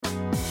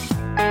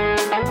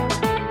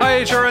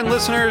HRN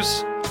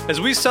listeners.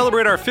 As we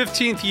celebrate our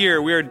 15th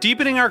year, we are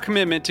deepening our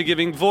commitment to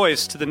giving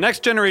voice to the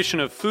next generation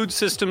of food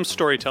systems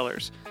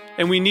storytellers,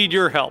 and we need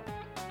your help.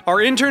 Our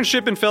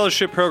internship and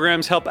fellowship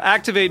programs help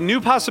activate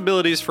new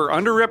possibilities for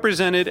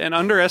underrepresented and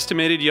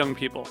underestimated young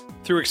people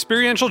through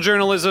experiential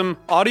journalism,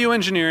 audio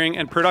engineering,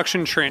 and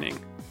production training.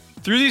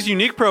 Through these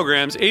unique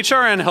programs,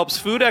 HRN helps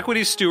food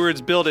equity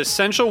stewards build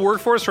essential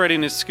workforce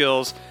readiness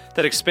skills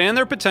that expand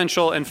their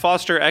potential and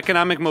foster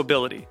economic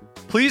mobility.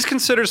 Please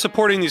consider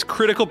supporting these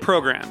critical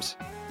programs.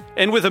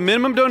 And with a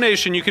minimum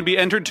donation, you can be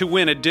entered to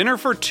win a dinner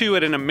for two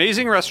at an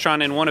amazing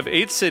restaurant in one of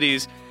 8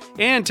 cities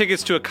and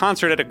tickets to a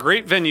concert at a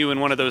great venue in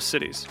one of those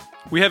cities.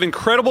 We have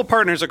incredible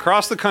partners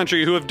across the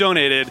country who have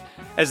donated,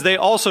 as they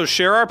also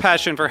share our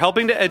passion for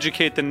helping to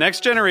educate the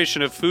next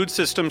generation of food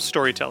systems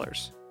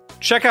storytellers.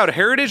 Check out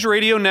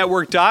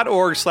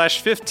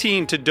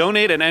heritageradionetwork.org/15 to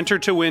donate and enter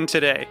to win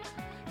today.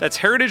 That's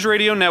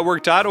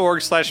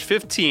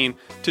heritageradionetwork.org/15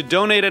 to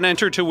donate and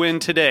enter to win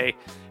today.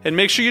 And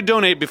make sure you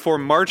donate before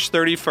March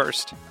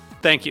 31st.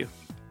 Thank you.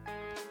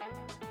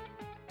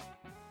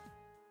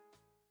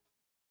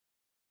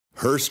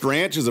 Hearst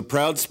Ranch is a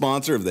proud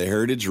sponsor of the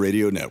Heritage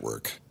Radio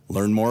Network.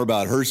 Learn more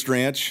about Hearst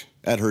Ranch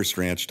at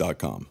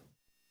HearstRanch.com.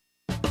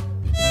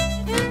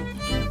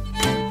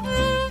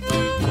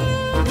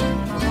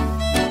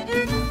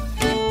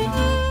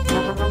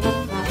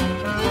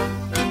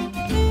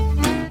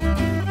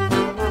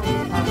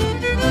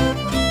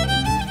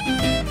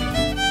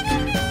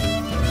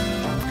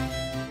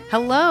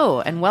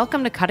 Hello, and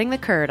welcome to Cutting the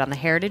Curd on the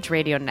Heritage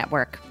Radio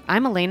Network.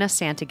 I'm Elena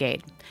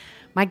Santagade.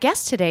 My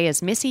guest today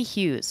is Missy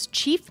Hughes,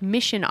 Chief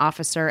Mission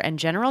Officer and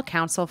General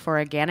Counsel for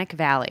Organic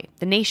Valley,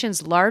 the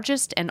nation's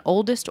largest and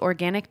oldest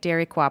organic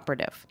dairy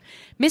cooperative.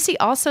 Missy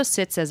also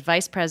sits as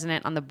Vice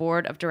President on the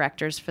Board of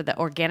Directors for the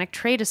Organic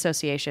Trade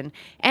Association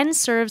and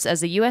serves as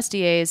the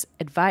USDA's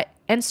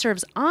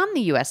on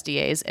the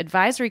USDA's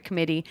Advisory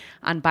Committee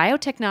on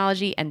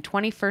Biotechnology and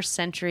 21st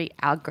Century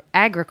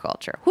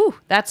Agriculture. Whew,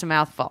 that's a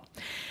mouthful.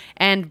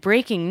 And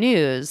breaking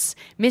news,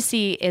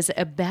 Missy is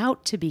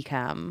about to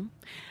become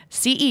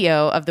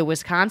CEO of the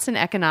Wisconsin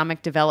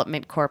Economic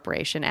Development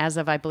Corporation as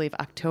of, I believe,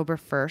 October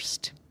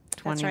 1st,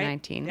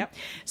 2019. Right. Yep.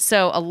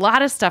 So a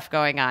lot of stuff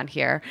going on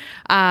here.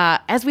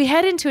 As we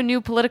head into a new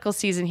political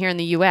season here in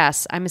the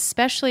U.S., I'm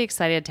especially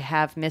excited to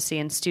have Missy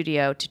in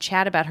studio to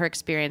chat about her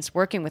experience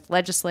working with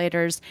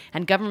legislators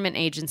and government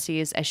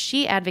agencies as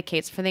she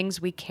advocates for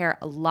things we care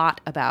a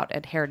lot about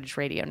at Heritage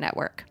Radio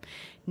Network: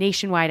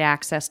 nationwide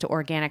access to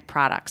organic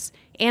products,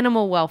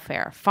 animal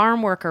welfare,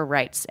 farm worker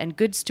rights, and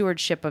good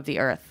stewardship of the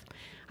earth.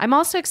 I'm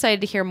also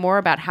excited to hear more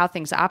about how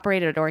things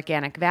operate at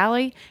Organic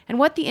Valley and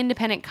what the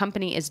independent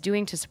company is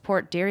doing to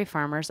support dairy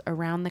farmers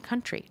around the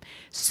country.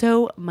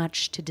 So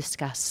much to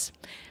discuss.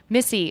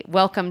 Missy,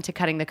 welcome to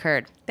Cutting the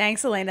Curd.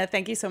 Thanks, Elena.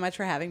 Thank you so much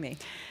for having me.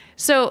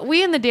 So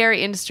we in the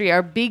dairy industry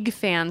are big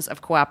fans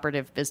of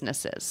cooperative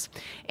businesses.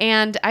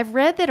 And I've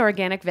read that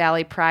Organic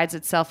Valley prides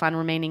itself on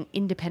remaining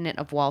independent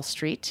of Wall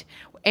Street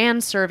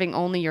and serving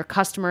only your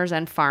customers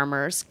and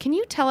farmers. Can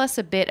you tell us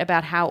a bit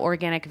about how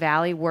Organic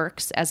Valley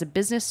works as a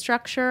business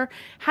structure?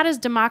 How does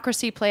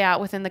democracy play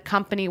out within the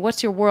company?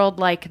 What's your world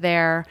like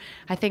there?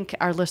 I think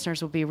our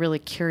listeners will be really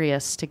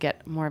curious to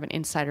get more of an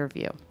insider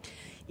view.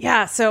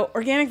 Yeah, so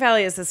Organic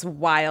Valley is this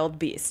wild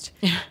beast.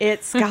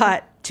 It's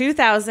got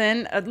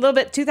 2,000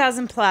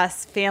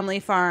 plus family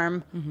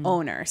farm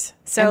owners.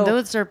 So and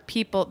those are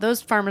people,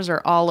 those farmers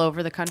are all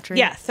over the country?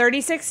 Yeah,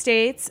 36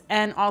 states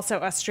and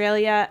also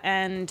Australia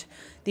and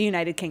the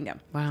United Kingdom.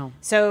 Wow.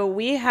 So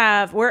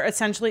we're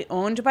essentially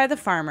owned by the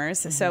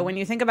farmers. So when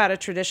you think about a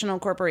traditional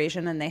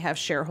corporation and they have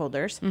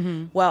shareholders,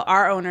 well,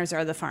 our owners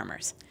are the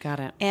farmers.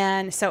 Got it.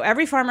 And so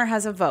every farmer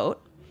has a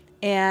vote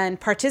and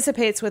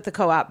participates with the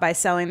co-op by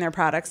selling their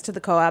products to the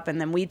co-op,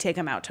 and then we take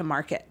them out to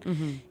market.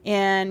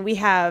 And we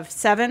have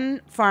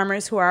 7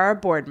 farmers who are our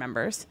board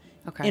members.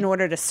 Okay. In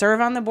order to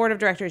serve on the board of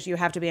directors, you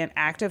have to be an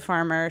active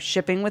farmer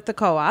shipping with the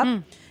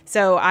co-op.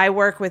 So I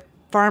work with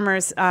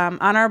farmers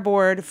on our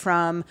board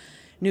from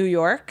New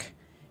York,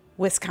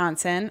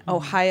 Wisconsin,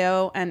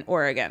 Ohio, and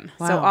Oregon.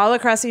 Wow. So all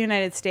across the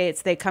United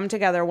States, they come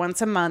together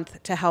once a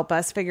month to help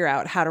us figure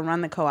out how to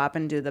run the co-op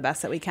and do the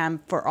best that we can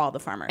for all the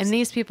farmers. And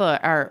these people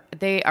are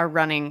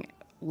running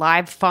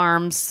live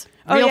farms,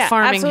 real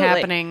farming absolutely.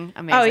 Happening.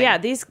 Amazing. Oh yeah,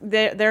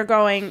 they're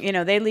going,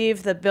 they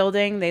leave the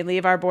building, they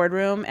leave our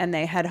boardroom, and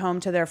they head home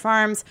to their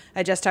farms.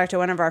 I just talked to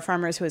one of our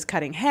farmers who was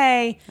cutting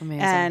hay.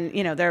 Amazing. And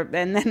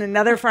and then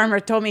another farmer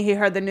told me he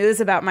heard the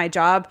news about my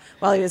job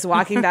while he was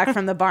walking back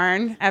from the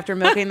barn after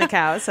milking the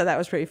cows. So that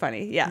was pretty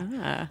funny.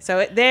 Yeah.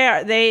 So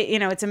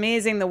it's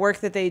amazing the work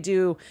that they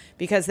do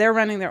because they're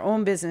running their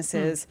own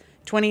businesses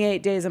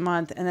 28 days a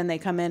month, and then they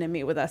come in and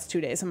meet with us 2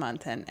 days a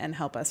month and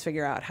help us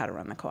figure out how to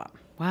run the co-op.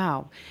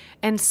 Wow.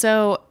 And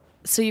so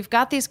you've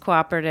got these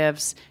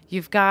cooperatives,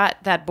 you've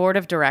got that board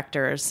of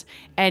directors,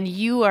 and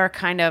you are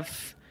kind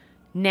of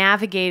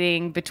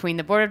navigating between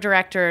the board of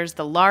directors,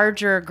 the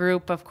larger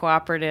group of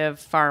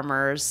cooperative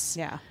farmers,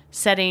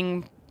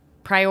 setting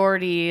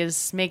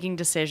priorities, making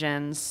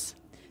decisions.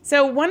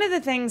 So one of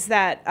the things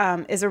that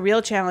is a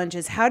real challenge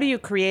is how do you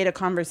create a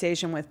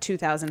conversation with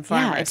 2,000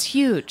 farmers? Yeah, it's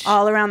huge.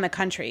 All around the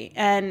country.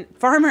 And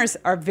farmers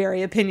are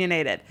very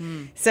opinionated.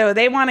 So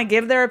they want to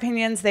give their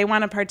opinions. They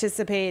want to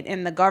participate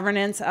in the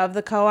governance of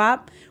the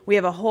co-op. We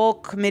have a whole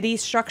committee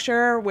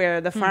structure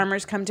where the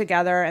farmers come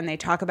together and they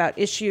talk about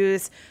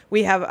issues.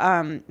 We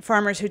have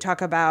farmers who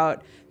talk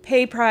about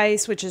pay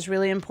price, which is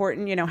really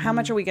important. You know, how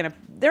much are we going to,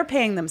 they're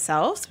paying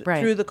themselves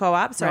through the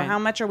co-op. So how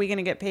much are we going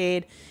to get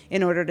paid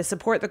in order to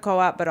support the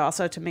co-op, but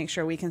also to make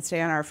sure we can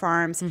stay on our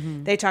farms?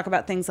 They talk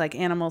about things like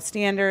animal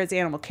standards,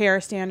 animal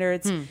care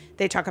standards.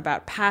 They talk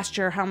about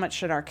pasture. How much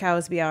should our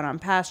cows be out on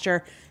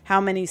pasture?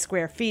 How many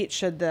square feet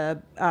should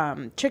the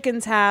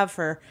chickens have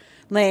for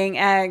laying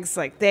eggs?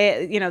 Like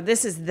they, you know,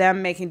 this is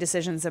them making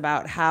decisions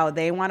about how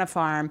they want to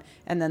farm,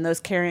 and then those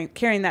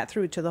carrying that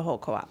through to the whole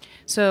co-op.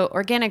 So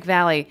Organic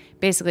Valley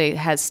basically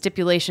has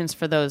stipulations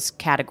for those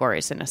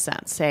categories in a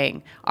sense,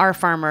 saying our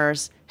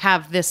farmers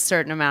have this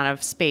certain amount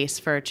of space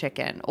for a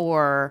chicken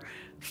or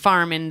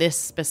farm in this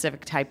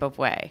specific type of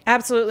way.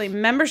 Absolutely.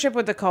 Membership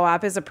with the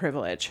co-op is a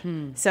privilege.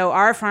 So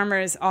our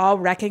farmers all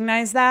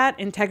recognize that.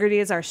 Integrity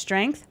is our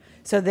strength.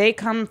 So they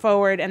come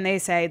forward and they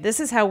say, this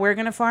is how we're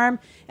going to farm,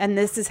 and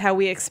this is how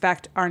we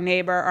expect our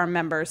neighbor, our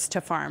members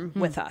to farm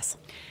with us.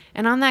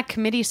 And on that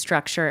committee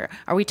structure,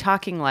 are we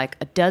talking like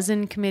a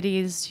dozen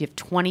committees? You have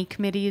 20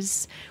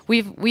 committees?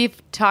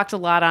 We've talked a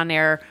lot on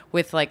air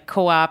with like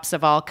co-ops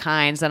of all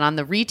kinds. And on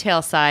the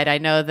retail side, I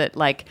know that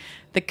like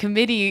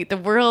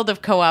the world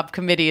of co-op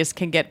committees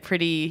can get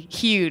pretty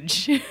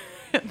huge.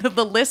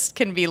 The list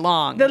can be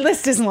long. The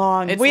list is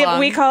long. It's long. long.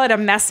 We call it a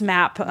mess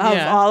map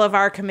of all of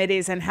our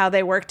committees and how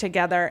they work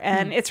together.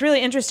 And it's really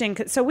interesting.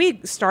 So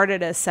we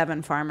started as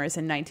 7 farmers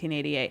in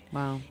 1988.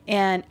 Wow.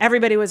 And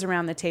everybody was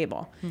around the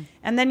table.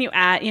 And then you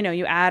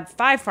add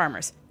 5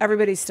 farmers.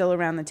 Everybody's still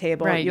around the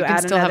table. Right. You You can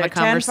add still have another a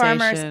 10 farmers.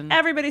 conversation.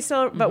 Everybody's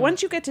still, but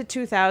once you get to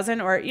 2,000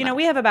 or,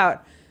 we have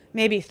about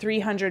maybe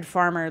 300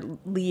 farmer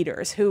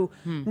leaders who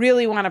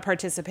really want to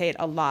participate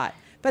a lot.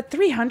 But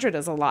 300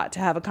 is a lot to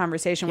have a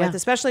conversation with,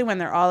 especially when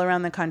they're all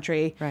around the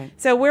country. Right.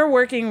 So we're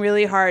working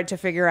really hard to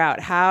figure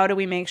out how do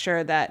we make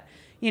sure that,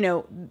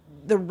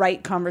 the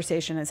right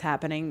conversation is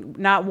happening.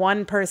 Not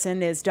one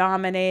person is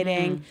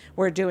dominating.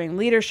 We're doing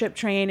leadership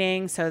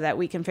training so that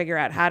we can figure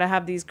out how to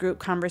have these group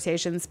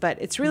conversations. But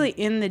it's really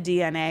in the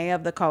DNA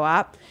of the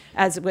co-op,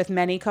 as with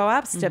many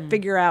co-ops, to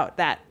figure out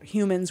that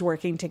humans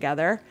working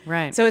together.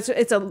 Right. So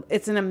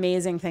it's an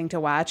amazing thing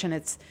to watch, and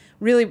it's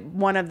really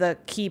one of the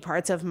key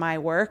parts of my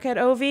work at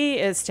OV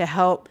is to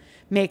help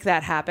make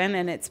that happen.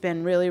 And it's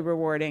been really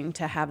rewarding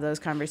to have those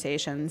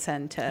conversations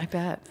and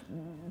to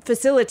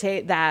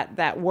facilitate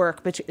that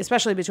work,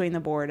 especially between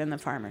the board and the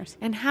farmers.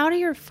 And how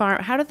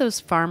do those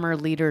farmer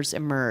leaders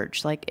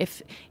emerge? Like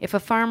if a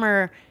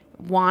farmer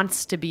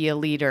wants to be a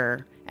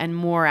leader and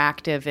more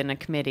active in a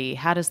committee,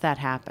 how does that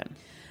happen?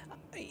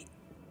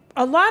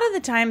 A lot of the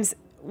times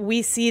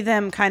we see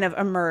them kind of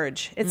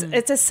emerge.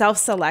 It's a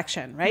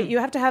self-selection, right? You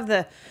have to have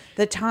the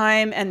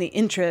time and the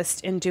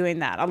interest in doing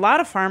that. A lot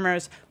of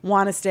farmers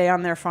want to stay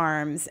on their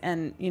farms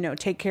and,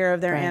 take care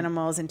of their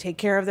animals and take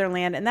care of their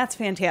land, and that's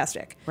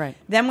fantastic. Right.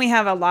 Then we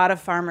have a lot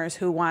of farmers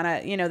who want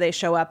to, they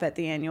show up at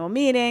the annual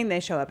meeting, they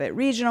show up at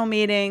regional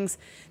meetings,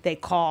 they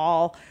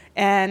call.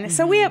 And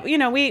so we have,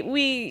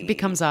 it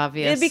becomes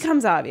obvious. It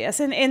becomes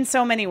obvious. And in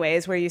so many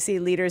ways where you see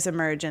leaders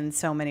emerge in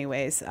so many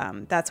ways,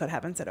 that's what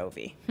happens at OV.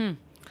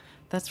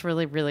 That's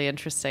really, really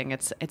interesting.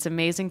 It's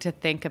amazing to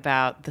think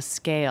about the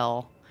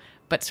scale,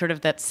 but sort of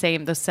the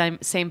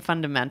same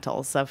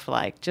fundamentals of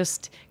like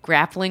just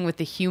grappling with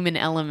the human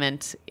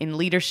element in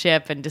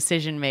leadership and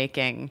decision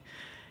making.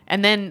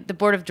 And then the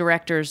board of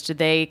directors, do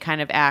they kind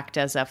of act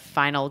as a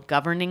final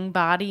governing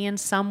body in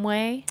some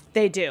way?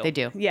 They do. They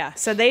do. Yeah.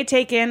 So they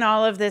take in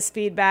all of this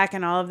feedback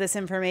and all of this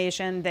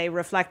information. They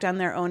reflect on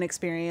their own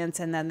experience,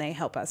 and then they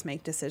help us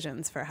make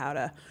decisions for how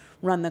to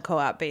run the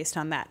co-op based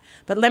on that.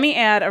 But let me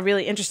add a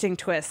really interesting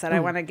twist that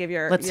I want to give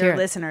your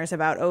listeners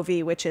about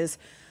OV, which is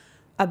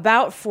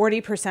about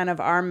 40% of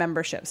our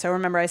membership. So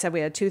remember I said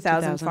we had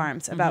 2,000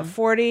 farms. About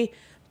 40%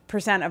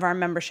 of our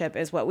membership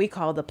is what we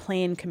call the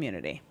plain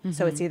community.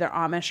 So it's either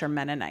Amish or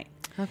Mennonite.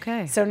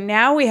 Okay. So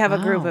now we have a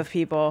group of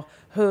people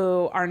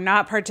who are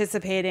not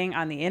participating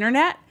on the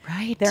internet.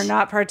 Right. They're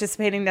not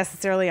participating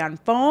necessarily on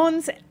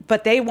phones,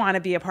 but they want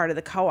to be a part of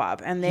the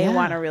co-op and they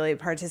want to really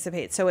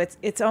participate. So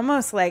it's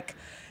almost like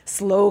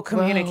slow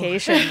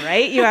communication,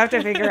 right? You have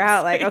to figure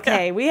out like,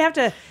 okay, we have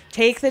to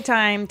take the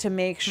time to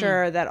make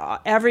sure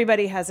that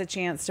everybody has a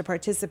chance to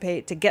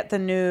participate, to get the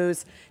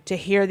news, to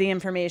hear the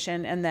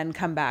information, and then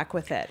come back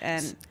with it.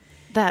 And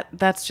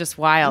that's just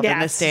wild in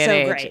this day and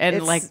age. Great. And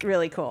it's like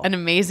really cool. An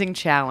amazing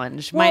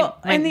challenge. Well,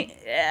 I'm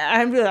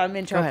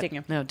interrupting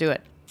you. No, do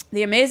it.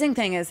 The amazing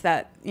thing is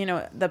that,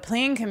 the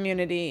plain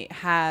community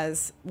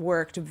has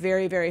worked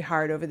very, very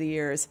hard over the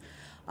years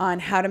on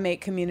how to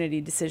make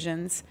community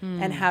decisions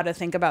and how to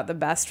think about the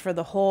best for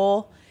the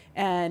whole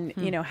and,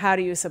 how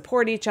do you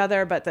support each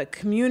other. But the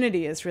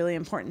community is really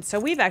important. So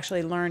we've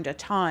actually learned a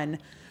ton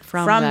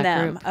from that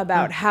them group.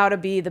 about how to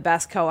be the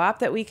best co-op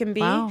that we can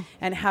be Wow.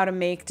 and how to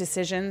make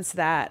decisions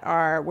that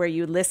are where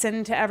you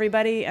listen to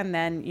everybody and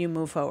then you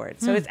move forward.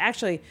 So it's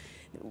actually,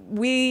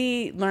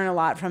 we learn a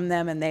lot from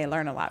them and they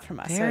learn a lot from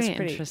us. Very so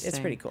it's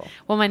interesting. pretty cool.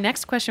 Well, my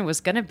next question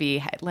was going to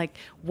be like,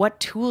 what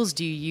tools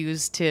do you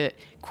use to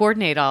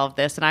coordinate all of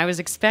this? And I was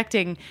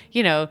expecting,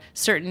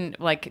 certain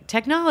like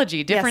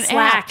technology, different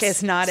Slack apps.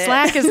 is not it.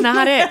 Slack is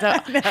not it.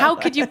 So how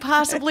could you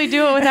possibly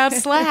do it without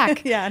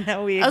Slack? Yeah,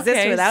 no, we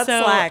exist without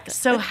so, Slack.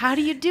 So how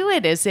do you do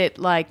it? Is it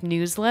like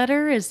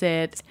newsletter?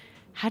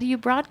 How do you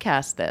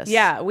broadcast this?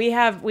 Yeah, we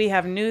have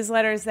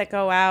newsletters that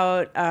go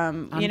out.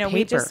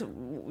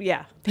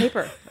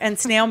 Paper and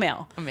snail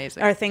mail.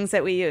 Amazing. Are things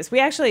that we use. We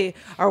actually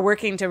are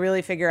working to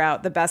really figure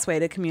out the best way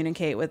to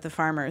communicate with the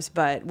farmers,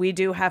 but we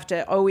do have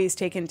to always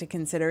take into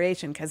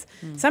consideration because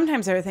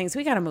sometimes there are things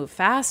we got to move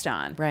fast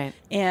on. Right.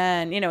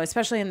 And,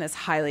 especially in this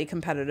highly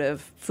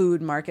competitive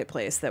food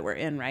marketplace that we're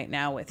in right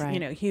now with,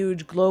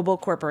 huge global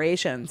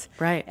corporations.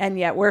 Right. And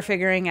yet we're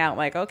figuring out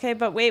like, okay,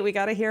 but wait, we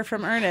got to hear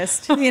from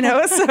Ernest, so we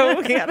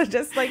got to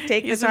just like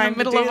take He's the time in the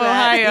middle to do of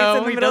that. Ohio. He's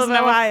in the He middle doesn't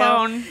of have a Ohio.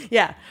 phone.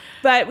 Yeah.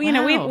 But,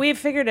 Wow. we've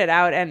figured it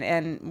out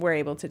and we're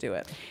able to do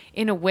it.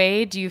 In a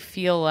way, do you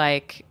feel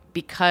like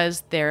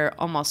because there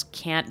almost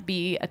can't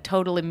be a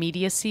total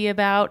immediacy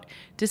about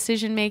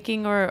decision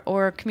making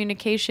or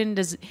communication,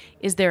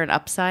 is there an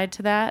upside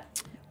to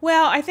that?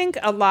 Well, I think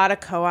a lot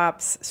of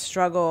co-ops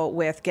struggle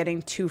with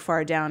getting too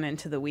far down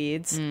into the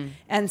weeds.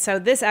 And so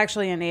this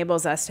actually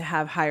enables us to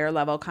have higher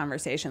level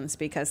conversations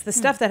because the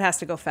stuff that has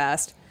to go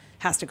fast.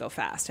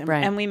 And,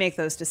 Right. and we make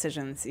those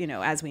decisions,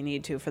 as we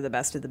need to for the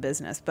best of the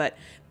business. But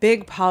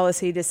big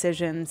policy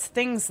decisions,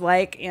 things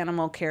like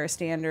animal care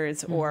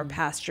standards or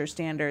pasture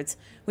standards,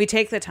 we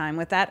take the time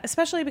with that,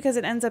 especially because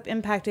it ends up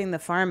impacting the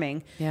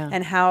farming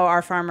and how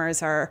our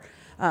farmers are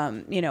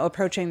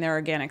approaching their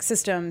organic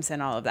systems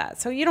and all of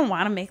that. So you don't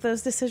want to make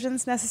those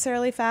decisions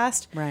necessarily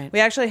fast. Right.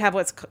 We actually have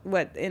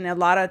what in a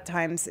lot of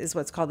times is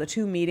what's called a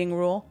 2-meeting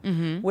rule,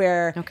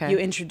 where you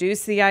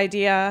introduce the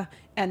idea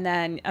and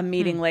then a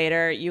meeting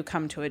later you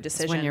come to a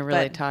decision. That's when you're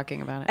really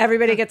talking about it.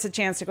 Everybody gets a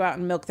chance to go out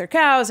and milk their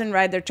cows and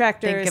ride their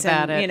tractors Think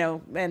about and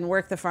it. And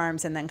work the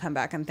farms and then come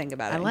back and think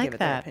about it I and like give it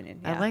their that.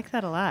 opinion. I like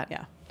that a lot.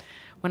 Yeah.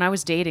 When I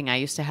was dating, I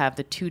used to have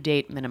the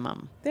 2-date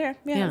minimum.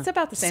 It's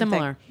about the same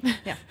Similar. thing.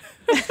 Yeah.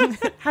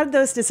 How did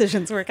those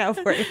decisions work out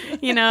for you?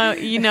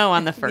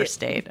 On the first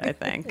date, I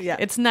think. Yeah.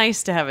 It's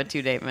nice to have a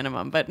 2-date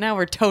minimum, but now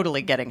we're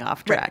totally getting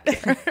off track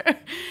here.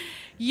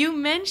 You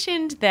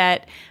mentioned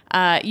that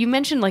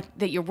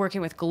that you're working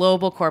with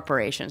global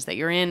corporations, that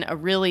you're in a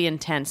really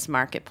intense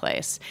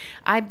marketplace.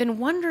 I've been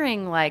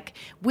wondering, like,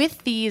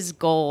 with these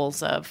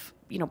goals of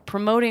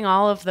promoting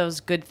all of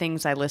those good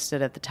things I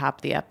listed at the top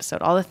of the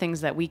episode, all the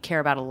things that we care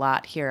about a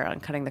lot here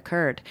on Cutting the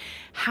Curd,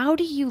 how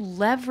do you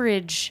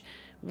leverage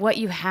what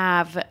you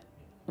have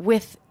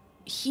with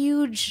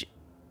huge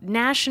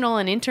national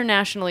and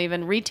international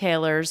even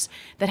retailers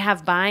that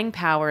have buying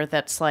power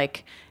that's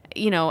like,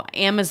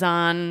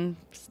 Amazon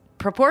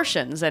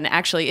proportions, and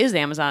actually is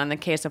Amazon in the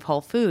case of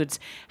Whole Foods?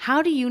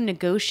 How do you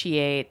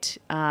negotiate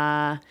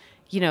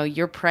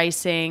your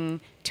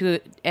pricing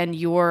and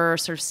your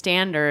sort of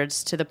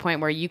standards to the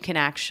point where you can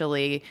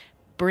actually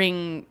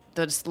bring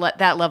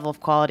that level of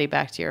quality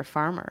back to your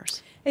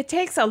farmers? It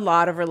takes a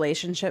lot of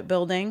relationship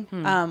building,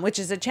 which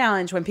is a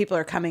challenge when people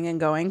are coming and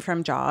going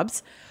from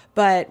jobs.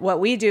 But what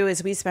we do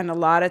is we spend a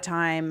lot of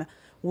time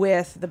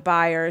with the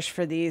buyers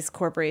for these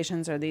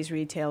corporations or these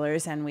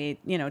retailers, and we,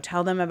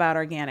 tell them about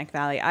Organic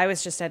Valley. I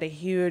was just at a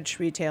huge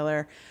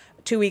retailer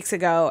 2 weeks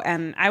ago,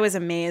 and I was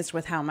amazed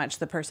with how much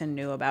the person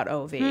knew about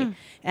OV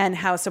and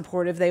how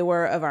supportive they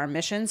were of our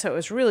mission. So it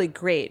was really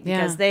great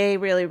because they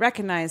really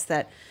recognize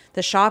that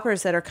the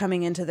shoppers that are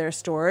coming into their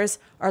stores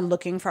are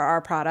looking for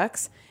our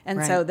products.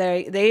 And so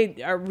they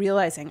are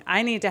realizing,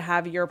 I need to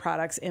have your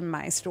products in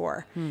my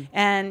store.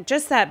 And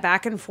just that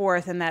back and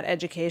forth and that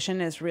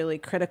education is really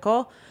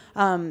critical.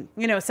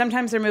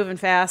 Sometimes they're moving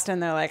fast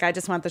and they're like, I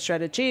just want the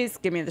shredded cheese.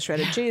 Give me the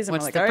shredded cheese. And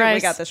What's we're like, the all right, we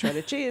price? got the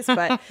shredded cheese.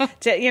 But,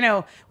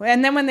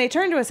 and then when they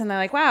turn to us and they're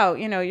like, wow,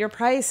 your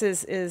price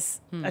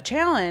is a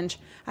challenge.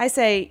 I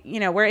say,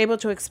 we're able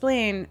to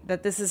explain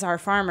that this is our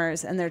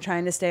farmers and they're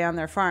trying to stay on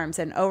their farms.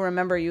 And,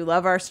 remember, you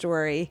love our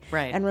story.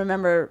 Right. And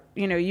remember,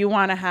 you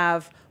want to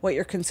have what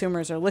your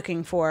consumers are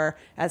looking for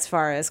as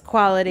far as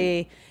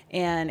quality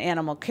and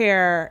animal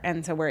care.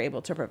 And so we're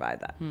able to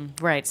provide that.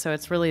 Right. So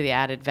it's really the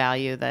added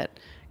value that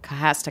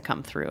has to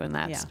come through in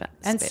that space.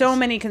 And so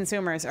many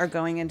consumers are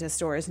going into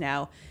stores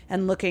now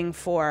and looking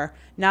for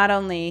not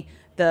only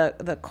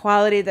the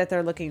quality that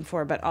they're looking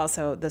for, but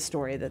also the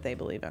story that they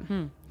believe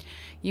in.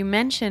 You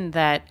mentioned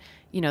that,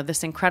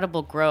 this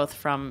incredible growth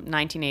from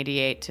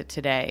 1988 to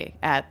today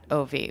at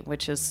OV,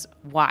 which is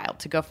wild,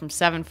 to go from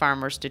 7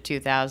 farmers to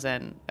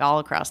 2,000 all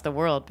across the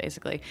world,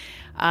 basically.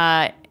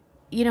 Have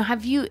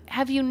you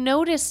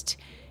noticed,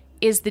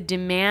 is the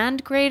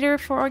demand greater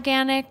for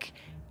organic?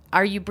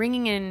 Are you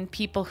bringing in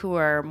people who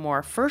are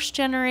more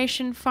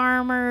first-generation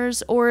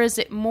farmers, or is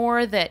it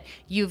more that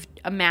you've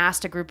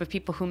amassed a group of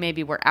people who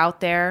maybe were out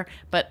there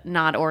but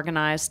not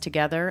organized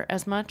together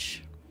as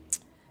much?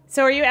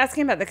 So are you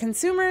asking about the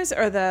consumers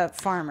or the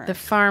farmers? The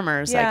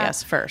farmers, Yeah. I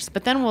guess, first.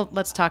 But then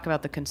let's talk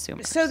about the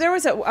consumers. So there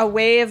was a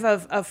wave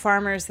of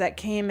farmers that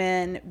came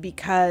in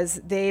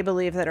because they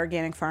believed that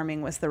organic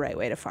farming was the right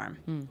way to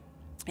farm.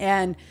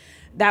 And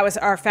that was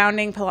our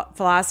founding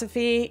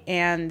philosophy,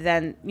 and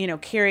then,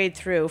 carried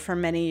through for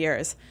many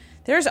years.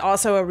 There's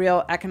also a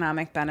real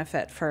economic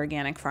benefit for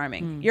organic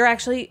farming. You're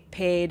actually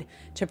paid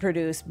to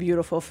produce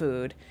beautiful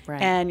food,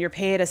 and you're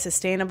paid a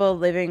sustainable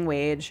living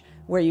wage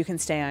where you can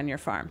stay on your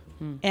farm.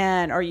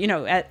 And, or,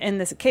 in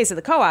this case of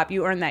the co-op,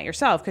 you earn that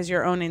yourself because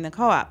you're owning the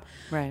co-op.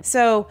 Right.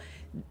 So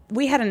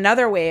we had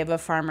another wave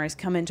of farmers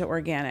come into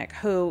organic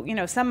who,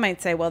 some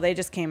might say, well, they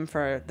just came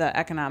for the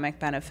economic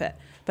benefit.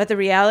 But the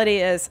reality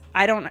is,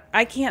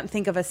 I can't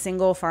think of a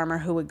single farmer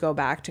who would go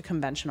back to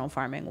conventional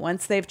farming.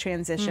 Once they've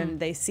transitioned,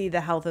 they see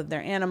the health of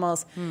their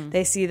animals,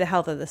 they see the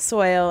health of the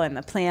soil and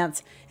the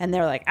plants, and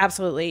they're like,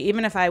 absolutely,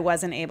 even if I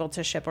wasn't able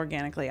to ship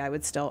organically, I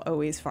would still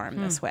always farm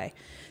this way.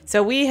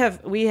 So we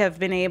have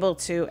been able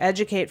to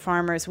educate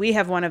farmers. We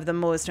have one of the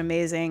most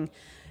amazing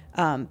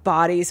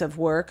bodies of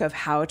work of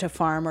how to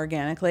farm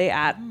organically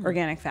at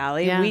Organic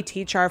Valley. Yeah. We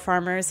teach our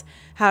farmers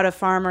how to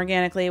farm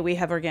organically. We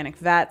have organic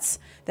vets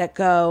that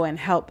go and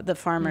help the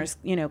farmers,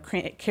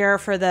 care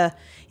for the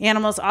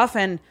animals.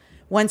 Often,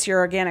 once you're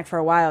organic for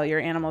a while, your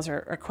animals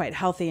are quite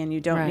healthy and you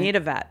don't need a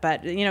vet.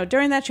 But,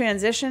 during that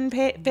transition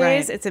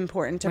phase, it's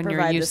important to when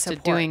provide you're the used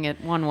support. to doing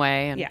it one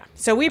way. And, Yeah.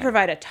 So we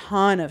provide a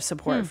ton of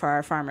support for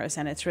our farmers,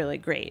 and it's really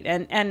great.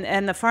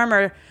 And the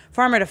farmer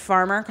to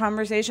farmer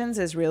conversations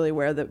is really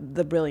where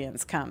the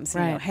brilliance comes.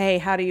 Right. Hey,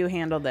 how do you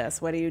handle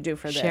this? What do you do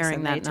for this? sharing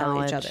and that they tell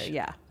knowledge. each other.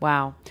 Yeah.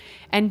 Wow.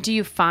 And do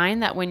you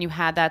find that when you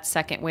had that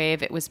second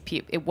wave, it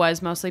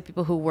was mostly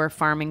people who were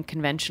farming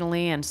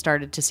conventionally and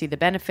started to see the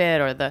benefit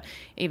or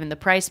even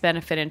the price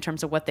benefit in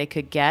terms of what they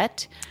could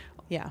get?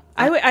 Yeah.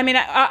 I mean,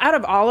 out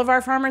of all of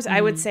our farmers, I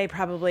would say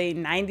probably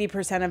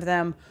 90% of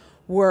them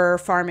were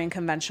farming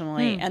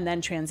conventionally and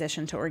then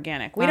transitioned to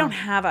organic. We don't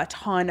have a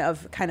ton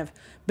of kind of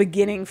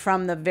beginning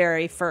from the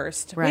very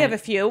first. Right. We have a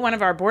few. One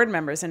of our board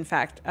members, in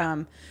fact,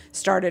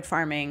 started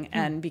farming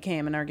and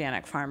became an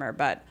organic farmer,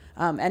 but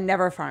and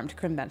never farmed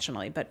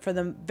conventionally. But for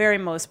the very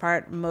most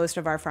part, most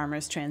of our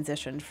farmers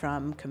transitioned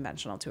from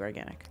conventional to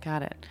organic.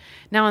 Got it.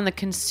 Now, on the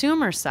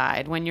consumer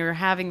side, when you're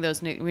having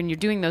when you're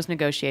doing those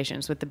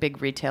negotiations with the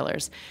big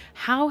retailers,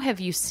 how have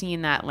you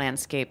seen that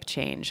landscape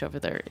change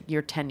over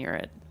your tenure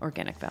at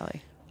Organic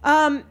Valley?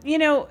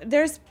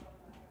 There's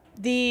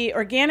the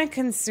organic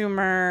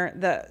consumer,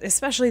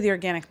 especially the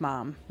organic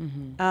mom,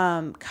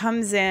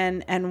 comes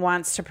in and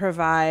wants to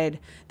provide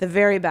the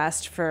very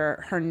best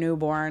for her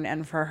newborn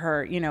and for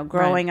her,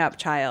 growing up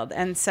child.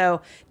 And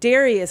so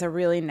dairy is a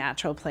really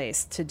natural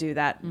place to do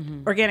that.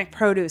 Organic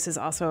produce is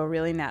also a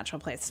really natural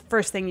place.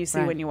 First thing you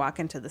see when you walk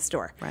into the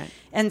store. Right.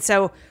 And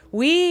so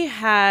we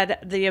had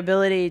the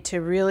ability to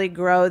really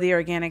grow the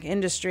organic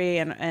industry,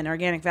 and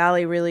Organic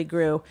Valley really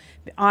grew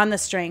on the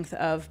strength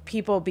of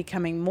people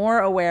becoming more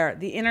aware.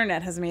 The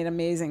internet has made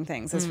amazing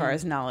things as far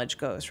as knowledge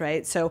goes,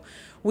 right? So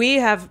we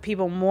have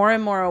people more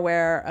and more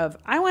aware of,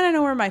 I want to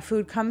know where my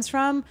food comes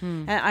from,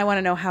 and I want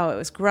to know how it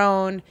was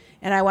grown,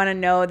 and I want to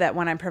know that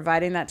when I'm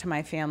providing that to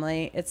my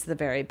family, it's the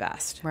very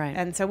best. Right.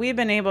 And so we've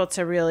been able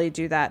to really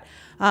do that.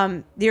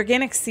 The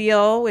organic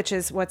seal, which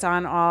is what's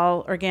on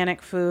all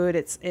organic food,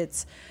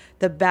 it's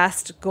the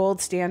best gold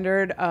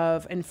standard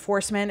of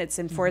enforcement. It's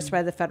enforced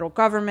by the federal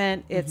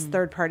government. It's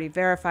third-party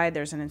verified.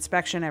 There's an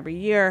inspection every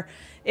year.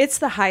 It's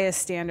the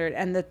highest standard,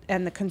 and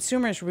the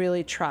consumers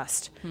really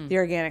trust the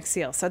organic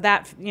seal. So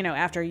that,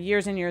 after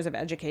years and years of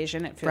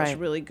education, it feels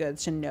really good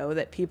to know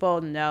that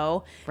people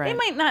know. Right. They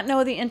might not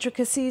know the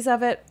intricacies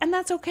of it, and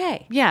that's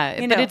okay. Yeah,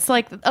 but it's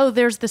like, oh,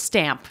 there's the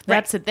stamp.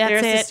 That's it. That's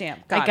There's it. the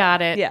stamp. I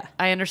got it. Yeah.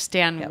 I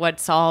understand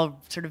what's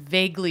all sort of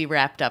vaguely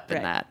wrapped up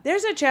in that.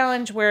 There's a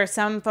challenge where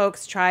some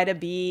folks try to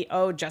be,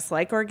 just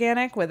like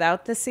organic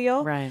without the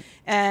seal. Right.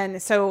 And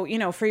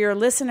so, for your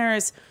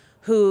listeners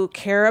who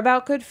care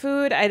about good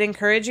food, I'd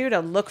encourage you to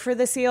look for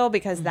the seal,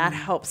 because that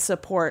helps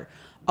support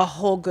a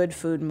whole good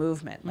food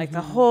movement. Like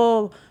the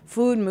whole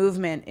food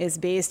movement is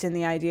based in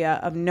the idea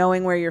of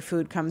knowing where your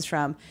food comes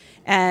from.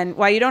 And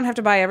while you don't have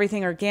to buy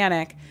everything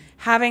organic,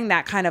 having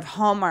that kind of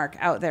hallmark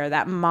out there,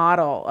 that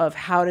model of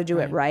how to do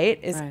it right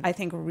is, I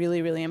think,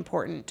 really, really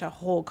important to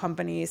hold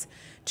companies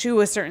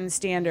to a certain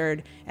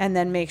standard, and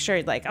then make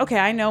sure, like, okay,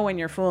 I know when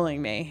you're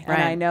fooling me,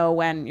 and I know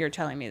when you're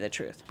telling me the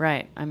truth.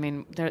 Right. I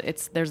mean,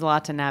 there's a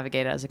lot to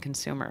navigate as a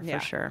consumer, for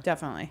sure.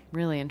 Definitely.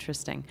 Really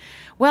interesting.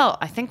 Well,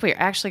 I think we're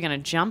actually going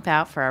to jump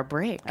out for our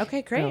break.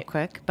 Okay, great. Real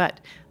quick. But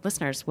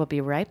listeners, we'll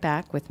be right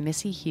back with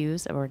Missy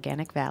Hughes of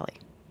Organic Valley.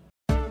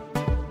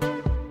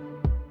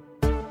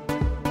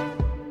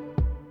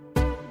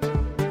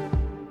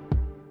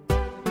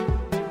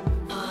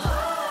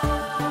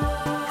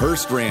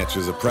 Hearst Ranch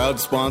is a proud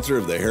sponsor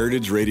of the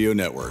Heritage Radio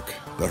Network.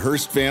 The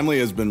Hearst family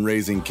has been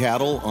raising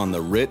cattle on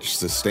the rich,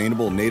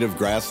 sustainable native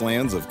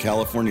grasslands of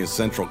California's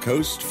Central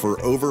Coast for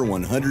over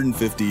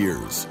 150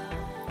 years.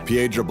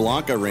 Piedra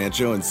Blanca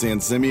Rancho in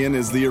San Simeon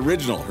is the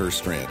original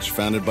Hearst Ranch,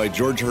 founded by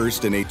George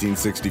Hearst in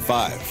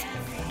 1865.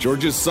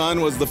 George's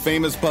son was the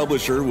famous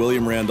publisher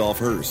William Randolph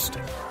Hearst.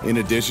 In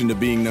addition to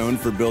being known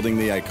for building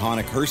the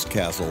iconic Hearst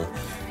Castle,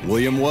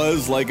 William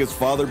was, like his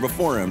father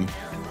before him,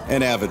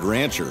 an avid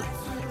rancher.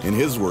 In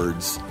his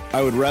words,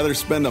 "I would rather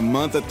spend a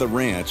month at the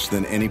ranch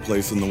than any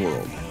place in the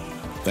world."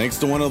 Thanks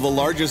to one of the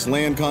largest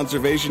land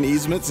conservation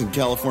easements in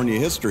California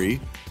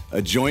history,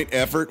 a joint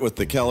effort with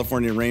the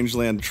California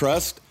Rangeland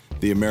Trust,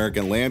 the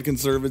American Land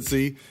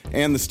Conservancy,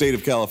 and the state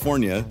of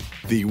California,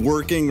 the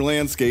working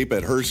landscape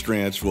at Hearst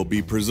Ranch will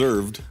be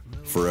preserved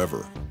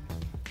forever.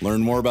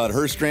 Learn more about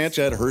Hearst Ranch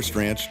at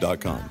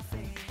HearstRanch.com.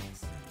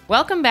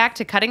 Welcome back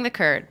to Cutting the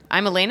Curd.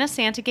 I'm Elena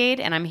Santagade,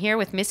 and I'm here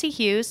with Missy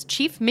Hughes,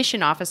 Chief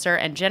Mission Officer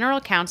and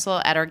General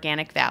Counsel at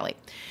Organic Valley.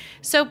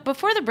 So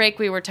before the break,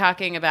 we were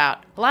talking a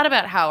lot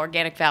about how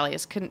Organic Valley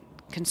is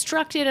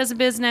constructed as a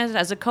business,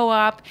 as a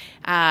co-op,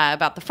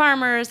 about the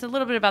farmers, a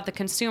little bit about the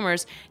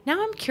consumers.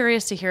 Now I'm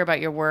curious to hear about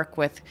your work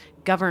with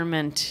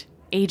government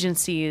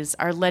agencies,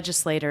 our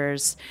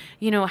legislators,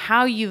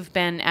 how you've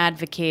been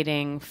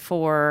advocating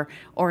for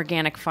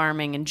organic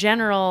farming in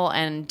general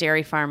and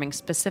dairy farming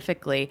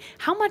specifically.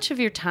 How much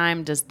of your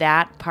time does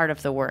that part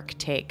of the work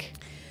take?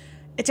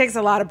 It takes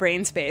a lot of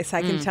brain space,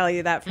 I can tell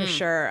you that for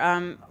sure.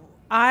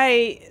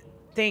 I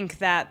think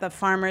that the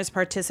farmers'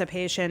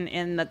 participation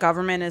in the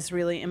government is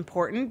really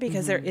important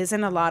because there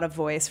isn't a lot of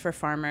voice for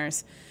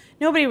farmers.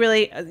 Nobody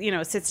really,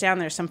 sits down.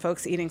 There's some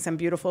folks eating some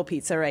beautiful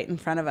pizza right in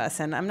front of us,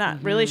 and I'm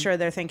not really sure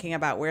they're thinking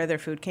about where their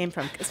food came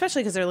from,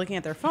 especially because they're looking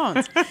at their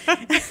phones.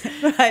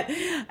 But,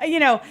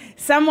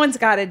 someone's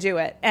got to do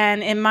it.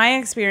 And in my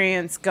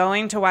experience,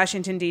 going to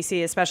Washington,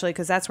 D.C., especially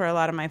because that's where a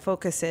lot of my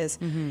focus is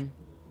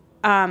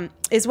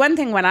one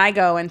thing when I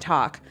go and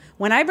talk.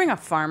 When I bring a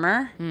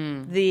farmer,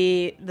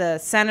 the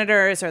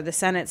senators or the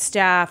Senate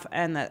staff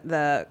and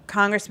the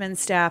congressman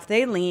staff,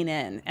 they lean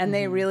in and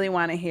they really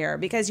want to hear,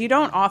 because you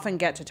don't often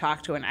get to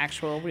talk to an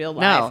actual real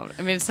life No,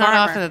 I mean, it's farmer.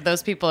 not often that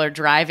those people are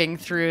driving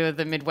through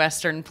the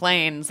Midwestern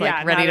plains,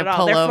 ready to not at all.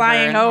 pull They're over.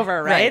 flying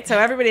over, right? Right. So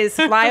everybody's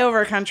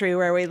flyover country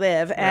where we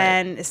live.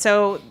 And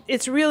so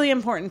it's really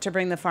important to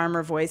bring the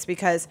farmer voice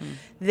because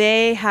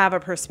they have a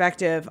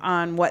perspective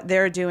on what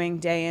they're doing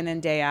day in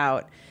and day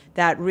out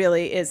that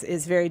really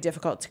is very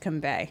difficult to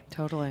convey.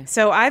 Totally.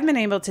 So I've been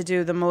able to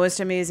do the most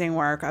amazing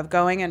work of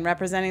going and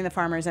representing the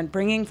farmers and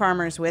bringing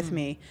farmers with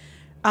me,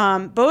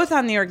 both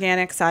on the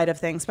organic side of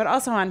things, but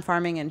also on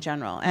farming in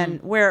general. And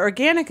where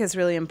organic is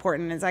really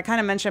important, as I kind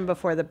of mentioned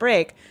before the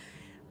break,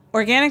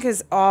 organic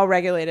is all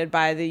regulated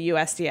by the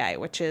USDA,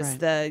 which is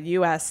the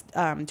U.S.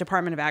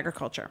 Department of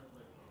Agriculture.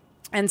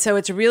 And so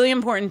it's really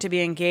important to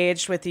be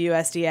engaged with the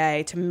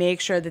USDA to make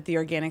sure that the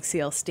organic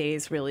seal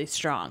stays really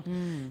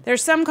strong.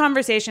 There's some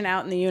conversation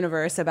out in the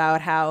universe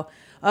about how,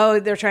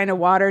 they're trying to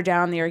water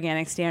down the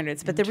organic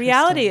standards. But the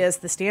reality is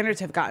the standards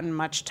have gotten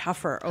much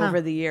tougher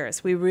over the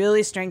years. We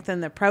really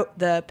strengthened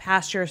the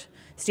pasture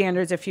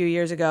standards a few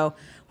years ago.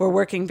 We're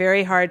working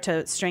very hard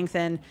to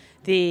strengthen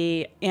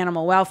the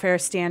animal welfare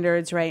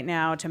standards right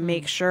now to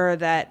make sure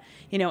that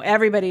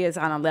everybody is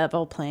on a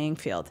level playing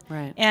field.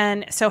 Right.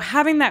 And so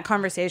having that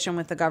conversation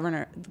with the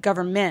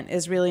government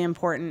is really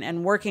important,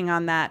 and working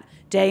on that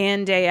day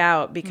in, day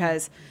out,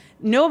 because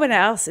nobody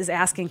else is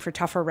asking for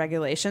tougher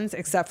regulations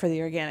except for the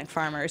organic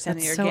farmers and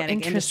That's the organic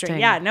so industry. interesting.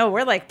 Yeah, no,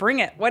 we're like, bring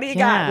it. What do you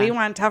got? We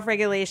want tough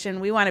regulation.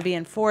 We want to be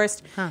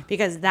enforced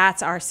because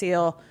that's our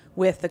seal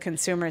with the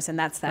consumers, and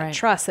that's that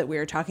trust that we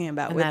were talking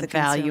about And with that the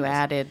consumers.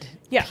 value-added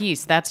Yeah.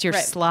 piece. That's your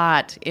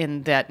slot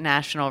in that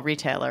national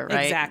retailer,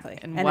 right? Exactly.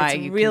 And it's why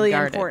you really can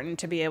guard important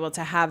to be able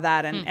to have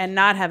that and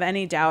not have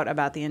any doubt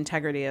about the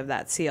integrity of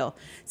that seal.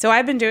 So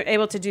I've been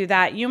able to do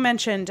that. You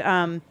mentioned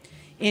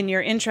in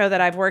your intro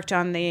that I've worked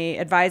on the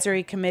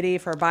advisory committee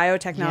for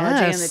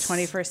biotechnology in the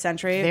 21st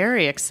century.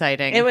 Very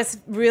exciting. It was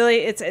really,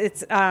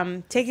 it's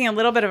taking a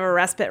little bit of a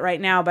respite right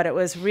now, but it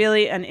was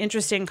really an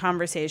interesting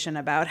conversation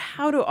about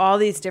how do all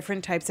these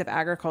different types of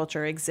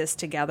agriculture exist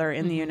together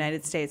in the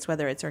United States,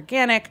 whether it's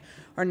organic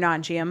or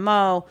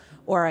non-GMO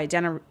or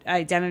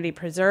identity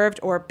preserved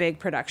or big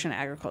production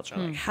agriculture.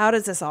 Like, how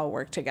does this all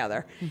work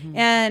together?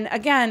 And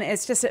again,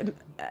 it's just,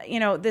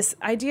 this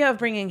idea of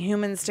bringing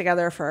humans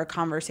together for a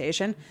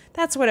conversation,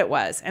 that's what it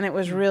was. And it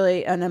was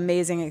really an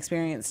amazing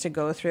experience to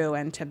go through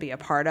and to be a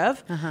part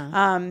of.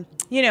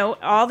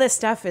 All this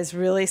stuff is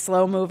really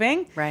slow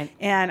moving. Right.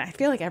 And I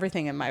feel like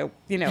everything in my,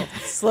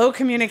 slow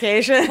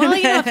communication. Well,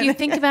 if you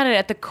think about it,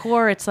 at the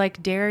core, it's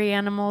like dairy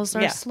animals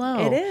are slow.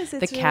 It is.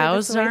 The It's really-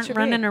 cows that's the way it aren't should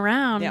running be.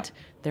 around. Yep.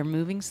 They're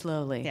moving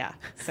slowly. Yeah.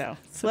 So all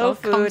slow comes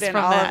food and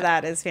from all that. of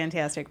that is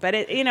fantastic. But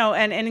it,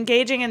 and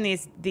engaging in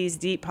these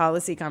deep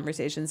policy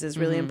conversations is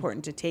really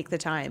important to take the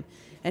time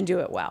and do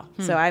it well.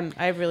 So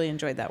I've really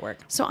enjoyed that work.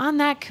 So on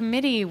that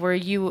committee, were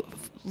you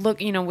look,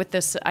 with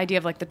this idea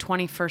of like the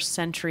 21st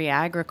century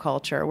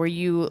agriculture, were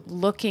you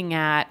looking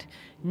at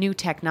new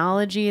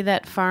technology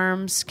that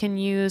farms can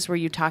use? Were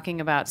you talking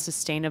about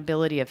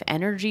sustainability of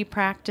energy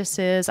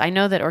practices? I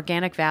know that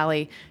Organic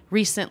Valley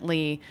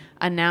recently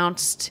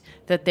announced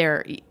that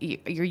you're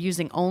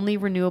using only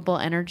renewable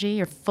energy.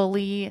 You're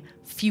fully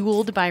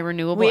fueled by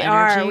renewable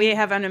energy. We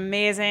have an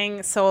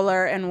amazing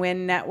solar and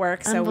wind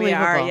network. So we're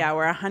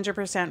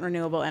 100%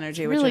 renewable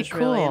energy, which is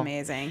really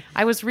amazing.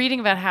 I was reading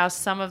about how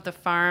some of the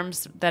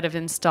farms that have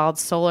installed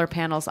solar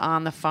panels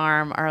on the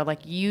farm are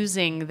like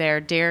using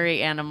their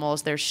dairy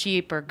animals, their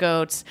sheep or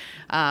goats,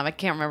 I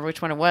can't remember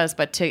which one it was,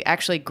 but to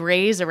actually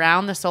graze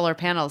around the solar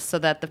panels so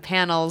that the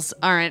panels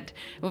aren't,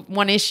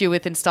 one issue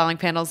with installing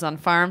panels on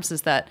farms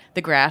is that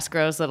the grass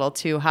grows a little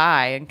too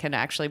high and can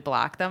actually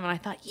block them. And I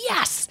thought,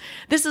 yes,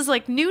 this is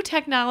like new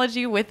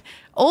technology with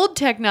old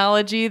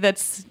technology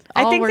that's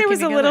all I think there was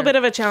together. A little bit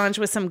of a challenge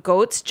with some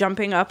goats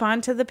jumping up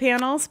onto the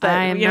panels,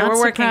 but we're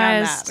working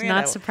on that.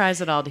 Not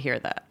surprised at all to hear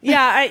that.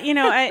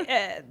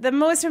 Yeah, the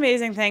most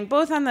amazing thing,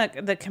 both on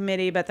the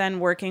committee, but then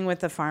working with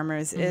the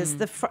farmers, is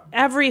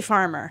every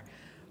farmer,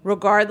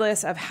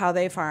 regardless of how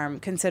they farm,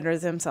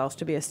 considers themselves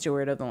to be a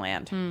steward of the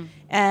land.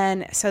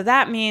 And so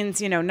that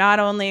means, not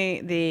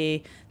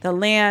only the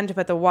land,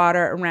 but the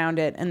water around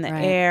it and the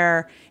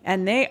air.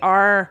 And they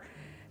are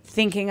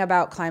thinking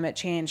about climate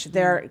change.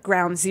 They're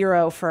ground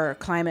zero for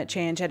climate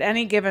change. At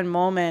any given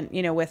moment,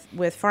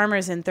 with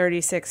farmers in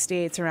 36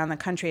 states around the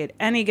country, at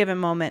any given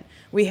moment,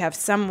 we have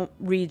some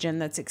region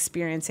that's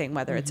experiencing,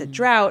 whether it's a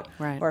drought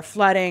or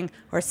flooding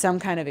or some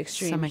kind of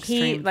extreme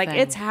heat. Like,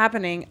 it's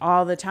happening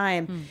all the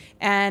time.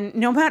 And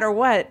no matter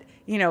what,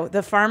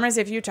 the farmers,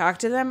 if you talk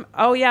to them,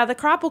 the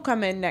crop will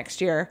come in next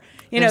year.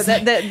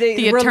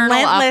 The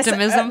relentless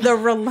optimism. The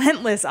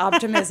relentless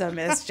optimism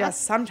is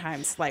just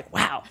sometimes like,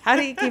 wow, how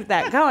do you keep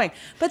that going?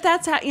 But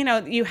that's how,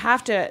 you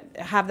have to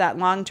have that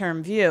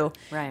long-term view.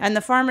 Right. And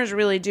the farmers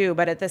really do.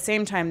 But at the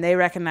same time, they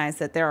recognize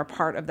that they're a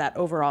part of that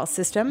overall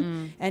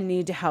system and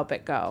need to help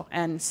it go.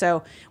 And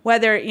so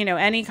whether,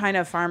 any kind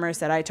of farmers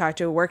that I talk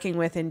to working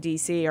with in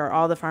DC or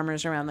all the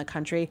farmers around the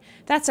country,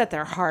 that's at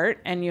their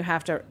heart. And you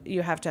have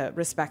to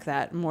respect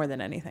that more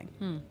than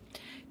anything.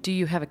 Do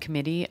you have a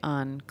committee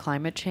on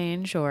climate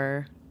change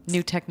or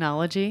new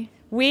technology?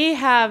 We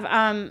have,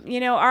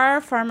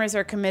 our farmers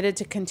are committed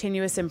to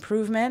continuous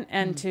improvement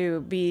and to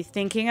be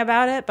thinking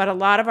about it, but a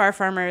lot of our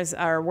farmers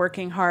are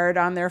working hard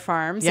on their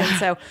farms. Yeah. And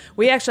so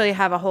we actually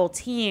have a whole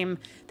team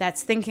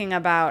that's thinking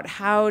about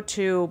how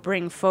to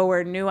bring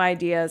forward new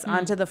ideas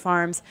onto the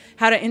farms,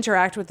 how to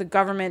interact with the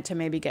government to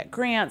maybe get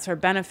grants or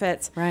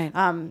benefits. Right.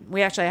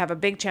 We actually have a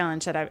big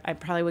challenge that I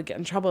probably would get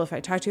in trouble if I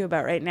talked to you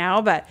about right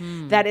now, but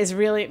that is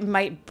really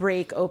might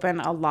break open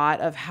a lot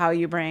of how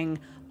you bring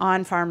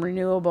on-farm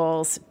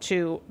renewables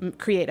to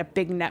create a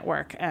big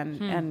network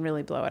and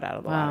really blow it out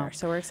of the water.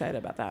 So we're excited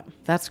about that.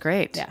 That's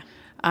great. Yeah.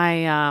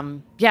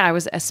 I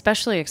was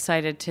especially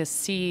excited to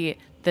see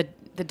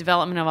the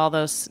development of all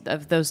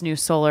those new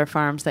solar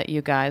farms that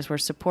you guys were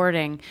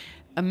supporting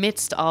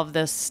amidst all of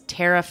this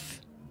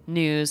tariff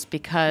news,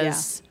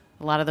 because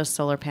a lot of those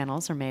solar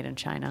panels are made in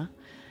China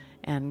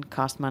and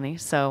cost money.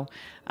 So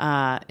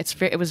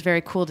it was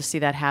very cool to see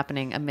that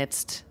happening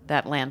amidst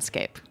that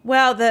landscape.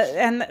 Well,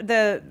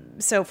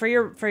 so for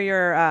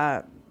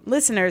your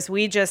listeners,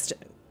 we just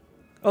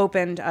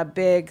opened a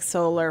big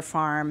solar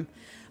farm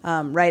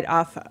right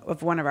off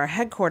of one of our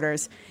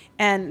headquarters.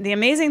 And the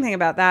amazing thing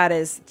about that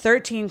is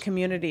 13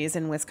 communities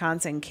in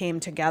Wisconsin came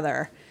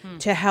together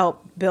to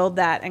help build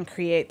that and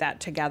create that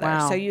together.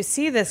 Wow. So you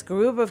see this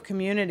group of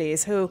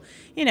communities who,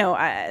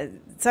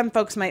 some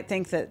folks might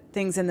think that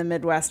things in the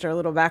Midwest are a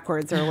little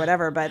backwards or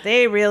whatever, but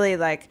they really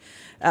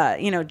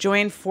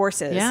joined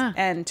forces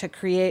and to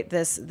create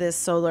this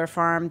solar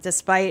farm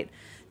despite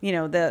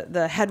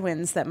the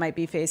headwinds that might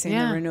be facing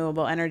the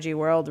renewable energy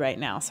world right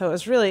now. So it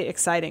was really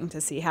exciting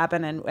to see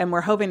happen, and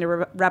we're hoping to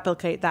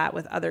replicate that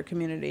with other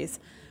communities.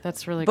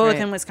 That's really both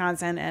great. In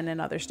Wisconsin and in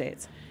other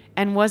states.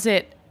 And was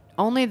it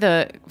only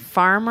the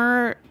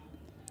farmer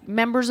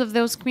members of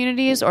those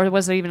communities, or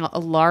was it even a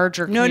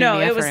larger community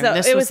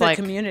effort? It was the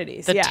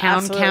communities. The town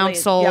absolutely.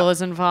 Council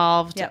was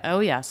involved. Yep. Oh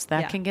yes,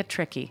 that can get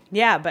tricky.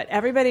 Yeah, but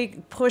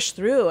everybody pushed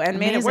through and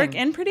made it work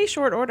in pretty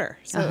short order.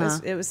 So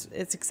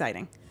it's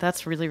exciting.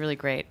 That's really, really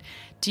great.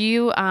 Do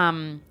you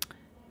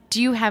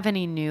have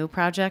any new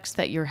projects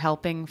that you're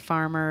helping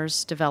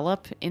farmers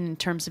develop in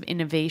terms of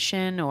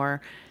innovation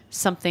or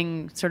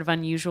something sort of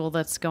unusual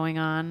that's going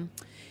on?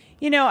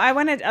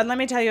 Let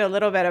me tell you a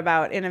little bit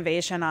about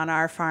innovation on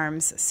our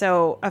farms.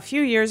 So a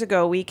few years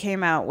ago, we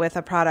came out with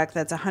a product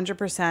that's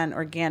 100%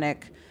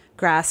 organic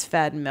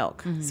grass-fed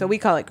milk. Mm-hmm. So we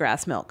call it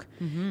grass milk.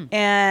 Mm-hmm.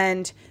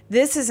 And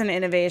this is an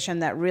innovation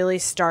that really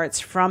starts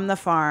from the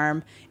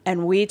farm,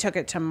 and we took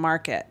it to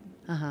market.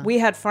 Uh-huh. We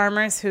had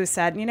farmers who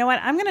said, you know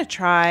what, I'm going to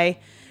try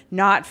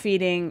not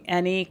feeding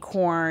any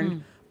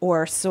corn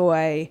or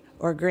soy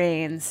or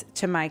grains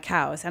to my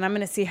cows, and I'm going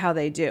to see how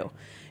they do.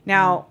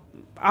 Now,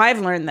 I've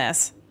learned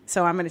this.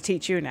 So I'm going to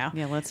teach you now.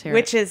 Yeah, let's hear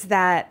Which it. is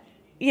that,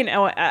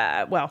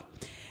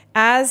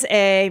 as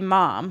a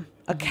mom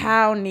A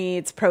cow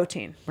needs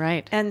protein.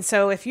 Right. And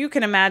so if you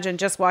can imagine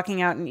just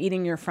walking out and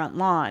eating your front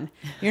lawn,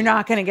 you're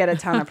not going to get a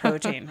ton of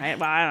protein, right?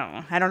 Well,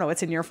 I don't know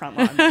what's in your front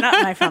lawn, but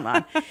not my front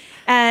lawn.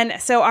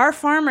 And so our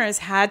farmers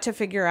had to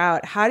figure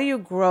out, how do you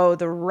grow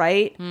the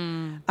right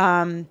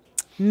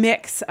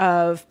mix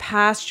of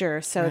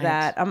pasture so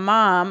that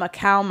a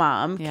cow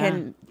mom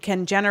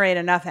can generate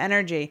enough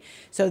energy.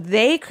 So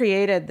they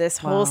created this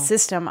whole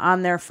system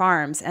on their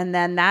farms, and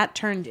then that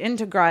turned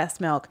into grass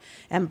milk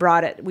and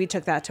we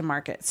took that to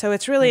market. So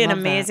it's really an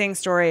amazing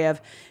story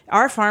of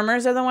our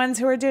farmers are the ones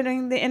who are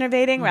doing the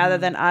innovating rather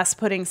than us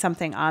putting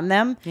something on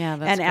them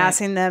and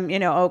asking them,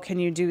 can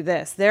you do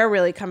this? They're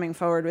really coming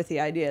forward with the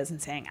ideas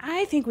and saying,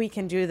 I think we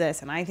can do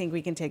this, and I think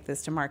we can take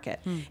this to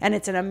market. And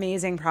it's an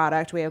amazing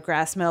product. We have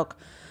grass milk,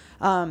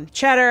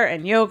 cheddar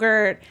and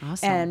yogurt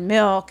and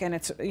milk, and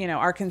it's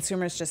our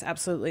consumers just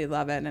absolutely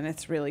love it, and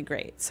it's really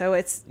great. So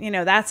it's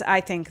that's, I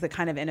think, the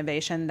kind of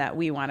innovation that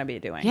we want to be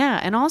doing. Yeah,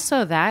 and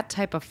also that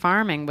type of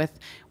farming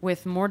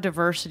with more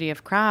diversity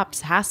of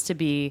crops has to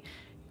be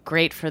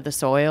great for the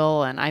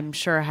soil, and I'm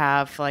sure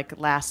have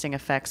lasting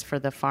effects for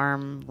the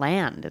farm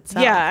land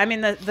itself. Yeah, I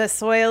mean the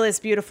soil is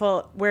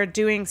beautiful. We're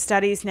doing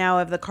studies now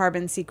of the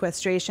carbon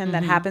sequestration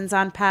that happens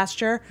on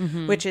pasture,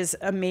 which is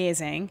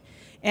amazing.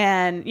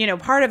 And,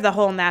 part of the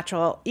whole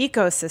natural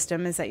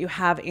ecosystem is that you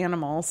have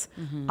animals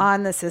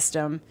on the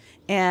system.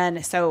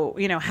 And so,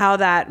 how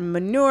that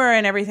manure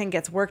and everything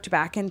gets worked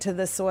back into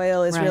the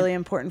soil is really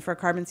important for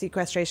carbon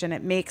sequestration.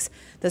 It makes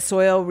the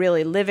soil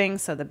really living,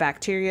 so the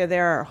bacteria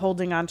there are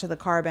holding onto the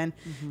carbon.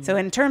 So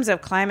in terms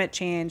of climate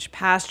change,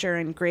 pasture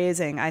and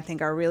grazing, I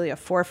think are really a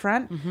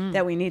forefront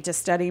that we need to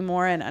study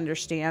more and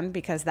understand,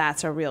 because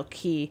that's a real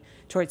key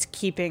towards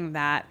keeping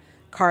that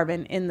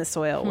carbon in the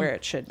soil where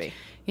it should be.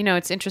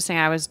 It's interesting.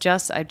 I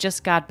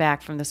just got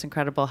back from this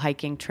incredible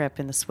hiking trip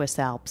in the Swiss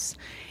Alps,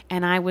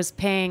 and I was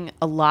paying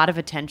a lot of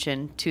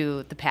attention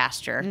to the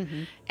pasture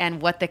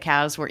and what the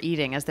cows were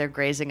eating as they're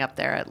grazing up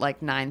there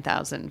at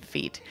 9,000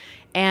 feet.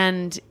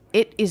 And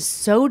it is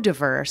so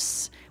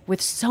diverse with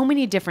so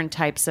many different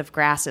types of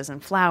grasses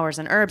and flowers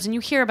and herbs. And you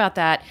hear about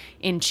that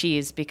in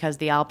cheese because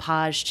the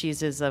Alpage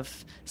cheeses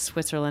of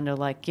Switzerland are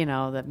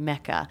the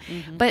Mecca.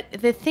 But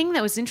the thing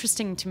that was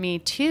interesting to me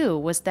too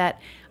was that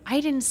I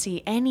didn't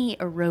see any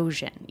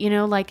erosion.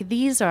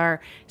 These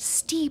are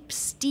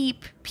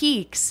steep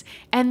peaks,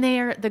 and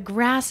the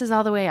grass is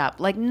all the way up.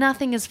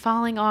 Nothing is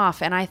falling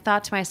off. And I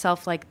thought to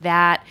myself,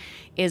 that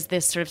is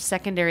this sort of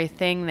secondary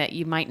thing that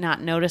you might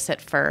not notice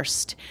at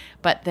first,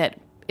 but that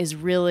is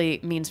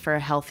really means for a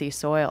healthy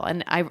soil.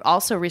 And I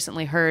also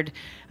recently heard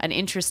an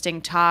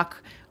interesting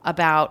talk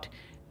about,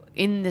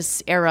 in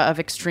this era of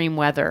extreme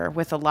weather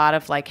with a lot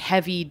of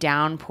heavy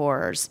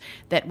downpours,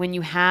 that when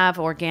you have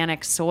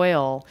organic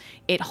soil,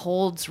 it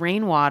holds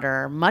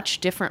rainwater much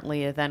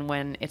differently than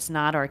when it's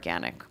not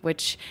organic,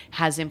 which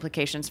has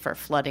implications for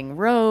flooding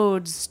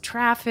roads,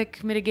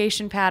 traffic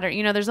mitigation pattern.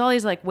 There's all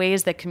these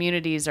ways that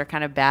communities are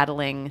kind of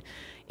battling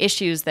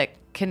issues that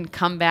can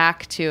come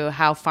back to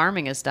how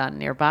farming is done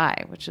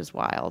nearby, which is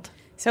wild.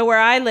 So where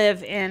I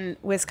live in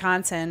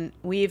Wisconsin,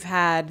 we've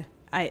had,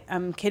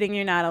 I'm kidding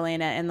you not,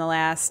 Elena, in the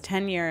last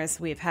 10 years,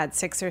 we've had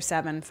 6 or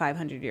 7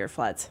 500-year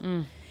floods.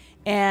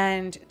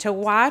 And to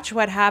watch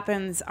what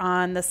happens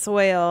on the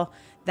soil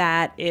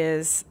that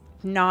is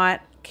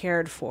not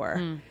cared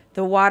for,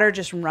 the water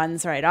just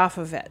runs right off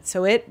of it.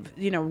 So it,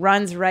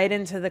 runs right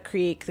into the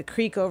creek. The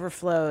creek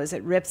overflows.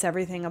 It rips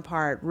everything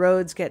apart.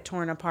 Roads get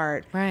torn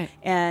apart. Right.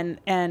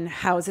 And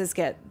houses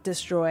get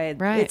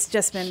destroyed. Right. It's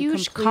just been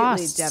huge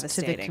completely costs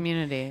devastating to the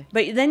community.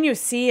 But then you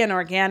see an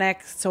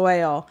organic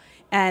soil,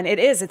 and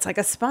it's like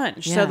a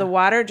sponge. Yeah. So the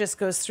water just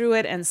goes through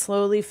it and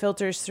slowly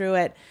filters through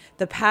it.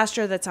 The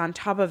pasture that's on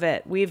top of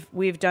it,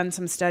 we've done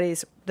some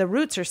studies. The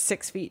roots are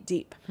 6 feet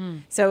deep.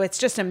 So it's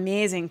just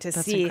amazing to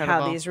see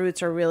incredible. how these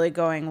roots are really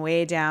going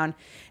way down.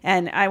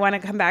 And I want to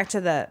come back to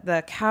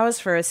the cows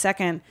for a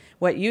second.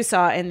 What you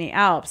saw in the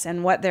Alps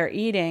and what they're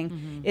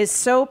eating is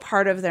so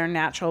part of their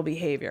natural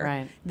behavior.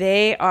 Right.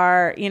 They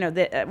are,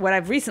 what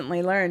I've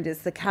recently learned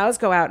is the cows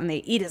go out and they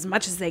eat as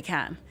much as they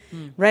can.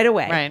 Right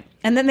away. Right.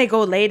 And then they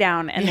go lay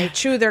down and they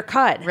chew their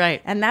cud.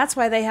 Right. And that's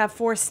why they have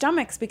 4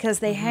 stomachs, because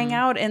they hang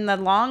out in the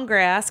long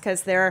grass,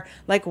 because they're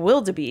like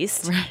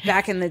wildebeest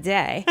back in the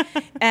day.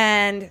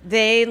 And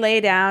they lay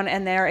down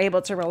and they're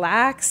able to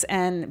relax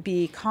and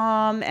be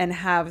calm and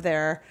have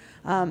their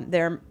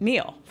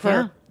meal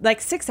for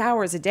 6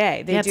 hours a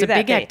day. They do it's a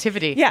that. big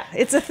activity. Yeah,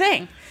 it's a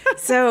thing.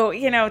 So,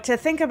 to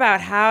think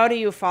about how do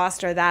you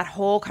foster that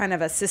whole kind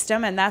of a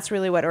system, and that's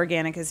really what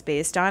organic is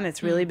based on.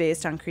 It's really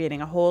based on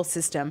creating a whole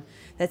system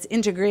that's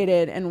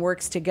integrated and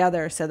works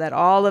together so that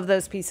all of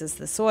those pieces,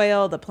 the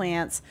soil, the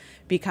plants,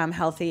 become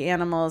healthy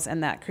animals,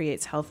 and that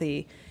creates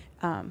healthy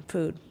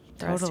food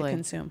for us to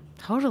consume.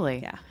 Totally.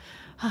 Yeah.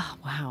 Oh,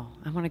 wow.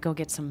 I want to go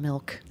get some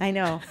milk. I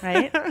know,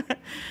 right?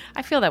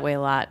 I feel that way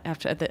a lot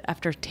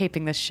after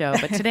taping this show,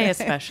 but today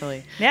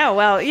especially. Yeah,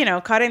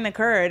 well, cutting the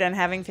curd and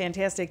having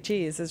fantastic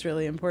cheese is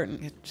really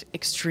important. It's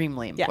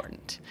extremely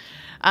important.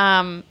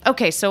 Yeah.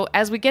 Okay, so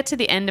as we get to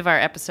the end of our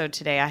episode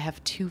today, I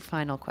have 2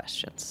 final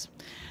questions.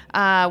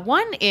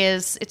 One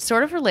is, it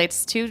sort of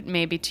relates to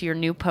maybe to your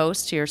new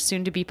post, your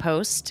soon-to-be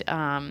post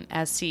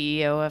as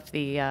CEO of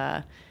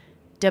the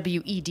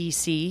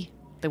WEDC,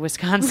 the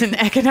Wisconsin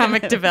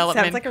Economic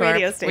Development Sounds like Corp. a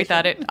radio station. We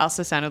thought it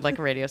also sounded like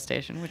a radio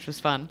station, which was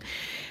fun.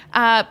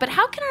 But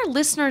how can our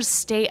listeners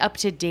stay up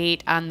to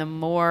date on the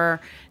more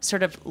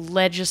sort of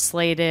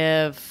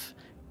legislative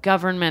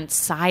government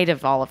side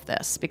of all of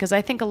this? Because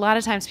I think a lot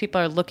of times people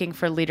are looking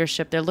for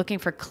leadership. They're looking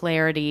for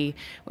clarity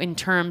in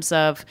terms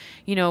of,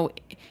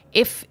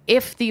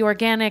 if the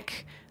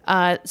organic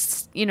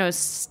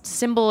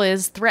symbol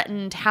is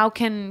threatened, how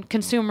can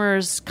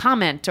consumers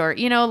comment? Or,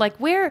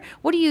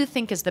 what do you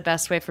think is the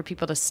best way for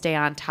people to stay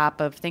on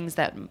top of things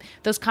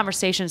those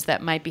conversations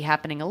that might be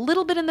happening a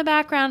little bit in the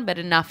background, but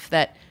enough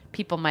that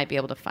people might be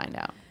able to find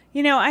out?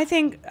 I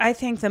think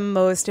the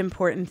most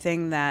important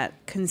thing that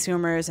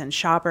consumers and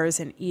shoppers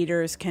and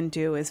eaters can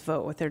do is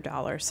vote with their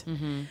dollars.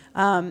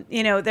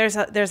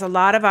 Mm-hmm. There's a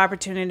lot of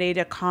opportunity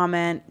to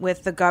comment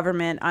with the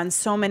government on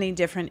so many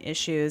different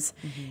issues,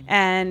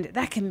 and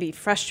that can be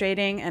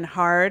frustrating and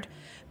hard.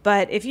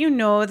 But if you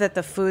know that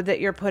the food that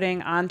you're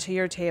putting onto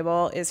your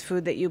table is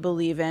food that you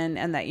believe in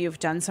and that you've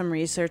done some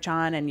research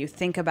on and you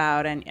think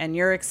about and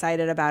you're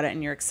excited about it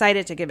and you're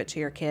excited to give it to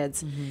your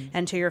kids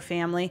and to your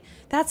family,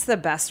 that's the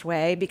best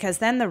way, because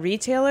then the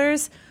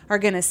retailers are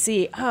going to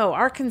see,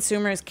 our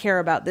consumers care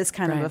about this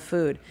kind of a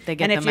food. They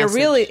get and the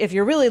message. if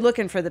you're really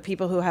looking for the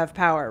people who have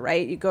power,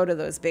 right? You go to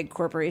those big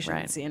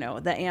corporations,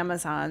 the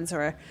Amazons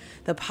or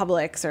the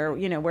Publix or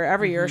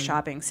wherever you're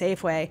shopping,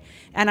 Safeway.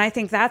 And I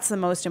think that's the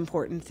most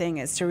important thing,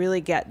 is to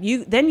really get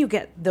you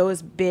get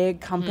those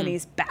big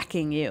companies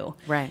backing you.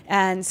 Right.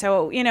 And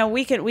so,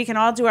 we can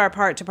all do our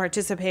part to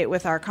participate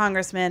with our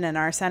congressmen and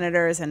our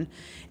senators and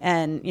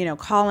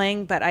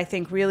calling, but I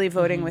think really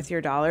voting with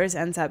your dollars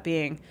ends up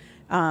being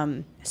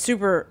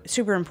super,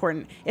 super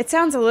important. It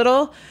sounds a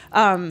little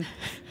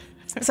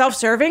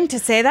self-serving to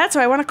say that, so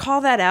I want to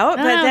call that out.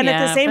 But then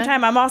at the same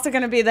time, I'm also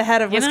going to be the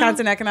head of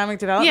Wisconsin Economic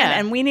Development,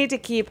 and we need to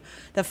keep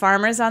the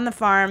farmers on the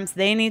farms.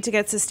 They need to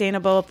get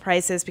sustainable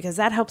prices, because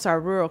that helps our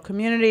rural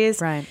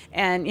communities. Right.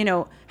 And,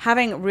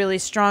 having really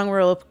strong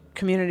rural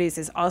communities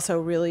is also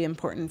really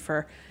important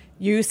for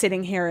you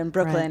sitting here in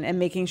Brooklyn and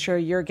making sure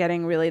you're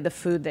getting really the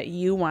food that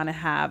you want to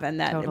have and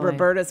that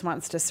Roberta's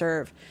wants to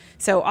serve.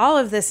 So all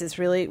of this is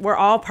really, we're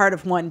all part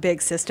of one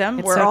big system.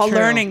 We're all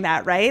learning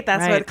that, right?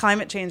 That's what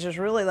climate change is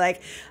really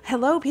like.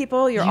 Hello,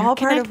 people, you're all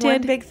connected. part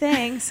of one big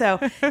thing.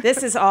 So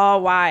this is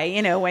all why,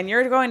 when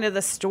you're going to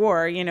the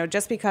store,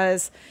 just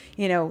because,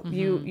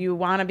 you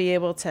want to be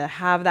able to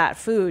have that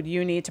food,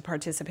 you need to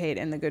participate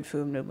in the good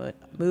food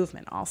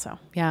movement also.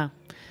 Yeah,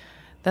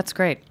 that's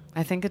great.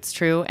 I think it's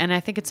true. And I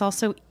think it's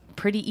also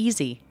pretty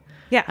easy.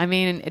 Yeah. I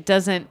mean,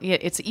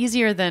 it's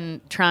easier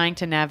than trying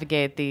to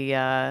navigate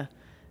the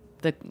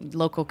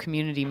local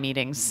community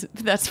meetings.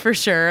 That's for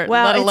sure.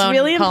 Well, it's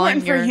really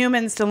important for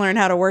humans to learn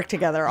how to work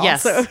together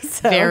also. Yes,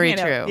 so, very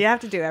true. You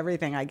have to do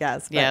everything, I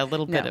guess. But a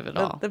little bit of it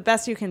all. The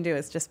best you can do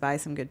is just buy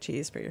some good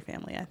cheese for your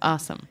family, I think.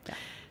 Awesome. Yeah.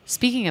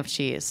 Speaking of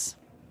cheese,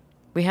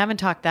 we haven't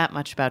talked that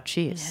much about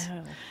cheese.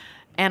 No.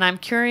 And I'm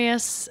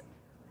curious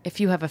if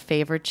you have a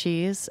favorite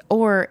cheese,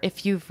 or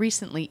if you've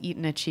recently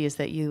eaten a cheese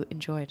that you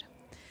enjoyed.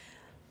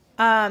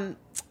 I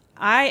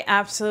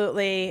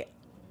absolutely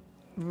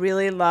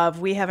really love,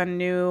 we have a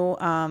new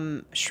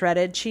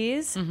shredded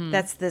cheese.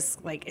 That's this,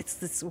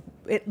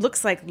 it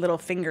looks like little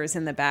fingers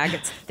in the bag.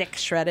 It's thick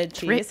shredded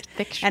cheese.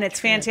 And it's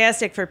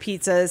fantastic for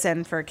pizzas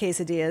and for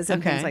quesadillas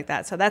and things like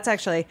that. So that's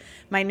actually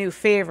my new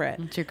favorite.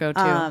 What's your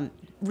go-to?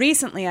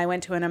 Recently, I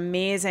went to an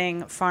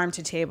amazing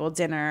farm-to-table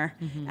dinner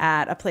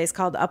at a place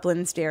called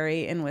Uplands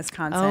Dairy in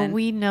Wisconsin. Oh,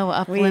 we know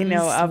Uplands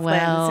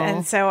well.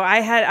 And so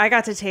I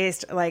got to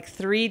taste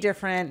 3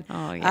 different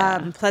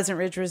Pleasant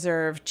Ridge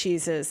Reserve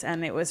cheeses,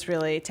 and it was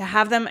really, to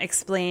have them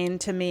explain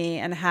to me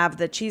and have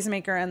the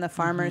cheesemaker and the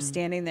farmers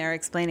standing there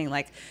explaining,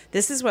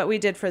 this is what we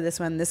did for this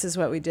one, this is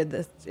what we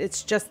did.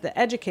 It's just the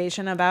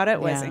education about it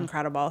was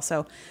incredible.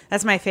 So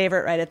that's my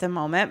favorite right at the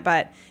moment,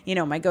 but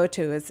my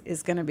go-to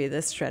is going to be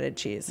this shredded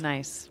cheese.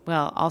 Nice.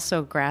 Well,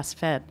 also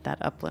grass-fed, that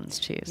Uplands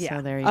cheese. Yeah.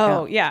 So there you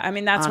go. Oh, yeah. I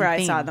mean, that's where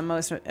I saw theme. the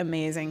most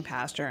amazing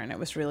pasture, and it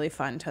was really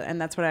fun and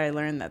that's what I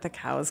learned, that the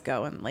cows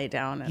go and lay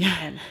down and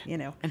and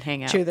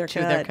hang out, chew their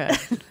cud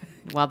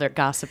while they're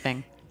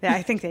gossiping. Yeah,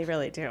 I think they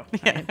really do.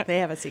 I mean, they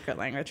have a secret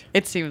language.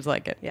 It seems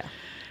like it. Yeah.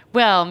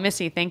 Well,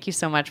 Missy, thank you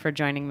so much for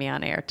joining me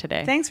on air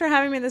today. Thanks for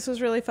having me. This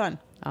was really fun.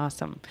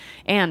 Awesome.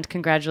 And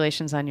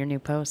congratulations on your new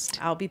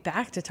post. I'll be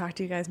back to talk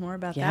to you guys more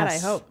about that, I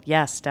hope.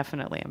 Yes,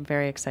 definitely. I'm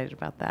very excited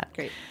about that.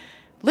 Great.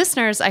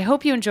 Listeners, I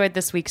hope you enjoyed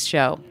this week's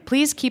show.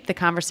 Please keep the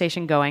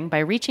conversation going by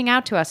reaching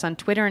out to us on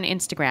Twitter and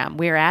Instagram.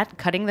 We're at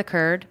Cutting the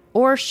Curd,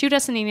 or shoot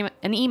us an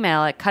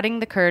email at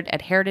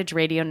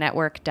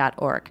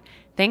cuttingthecurd@heritageradionetwork.org.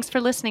 Thanks for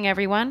listening,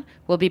 everyone.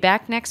 We'll be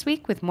back next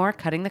week with more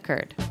Cutting the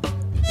Curd.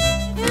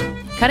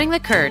 Cutting the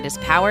Curd is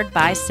powered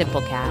by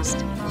Simplecast.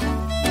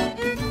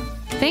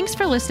 Thanks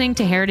for listening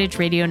to Heritage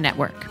Radio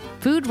Network,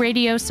 food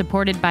radio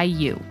supported by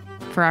you.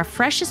 For our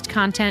freshest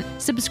content,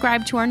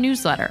 subscribe to our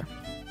newsletter.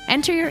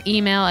 Enter your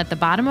email at the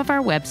bottom of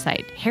our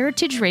website,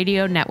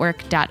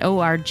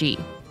 heritageradionetwork.org.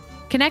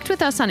 Connect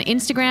with us on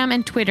Instagram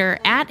and Twitter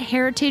at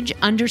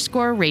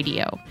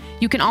heritage_radio.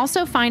 You can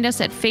also find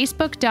us at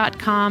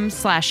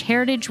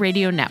facebook.com/Heritage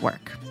Radio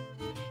Network.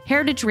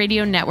 Heritage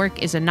Radio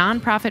Network is a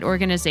nonprofit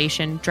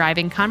organization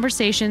driving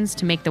conversations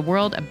to make the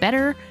world a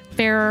better,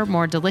 fairer,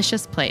 more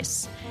delicious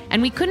place.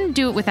 And we couldn't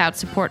do it without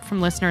support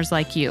from listeners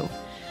like you.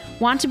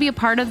 Want to be a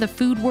part of the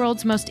food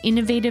world's most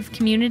innovative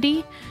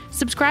community?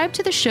 Subscribe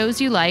to the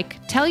shows you like,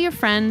 tell your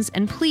friends,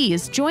 and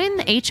please join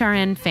the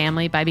HRN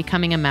family by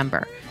becoming a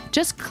member.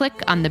 Just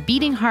click on the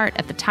beating heart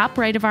at the top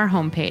right of our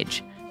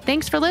homepage.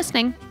 Thanks for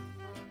listening.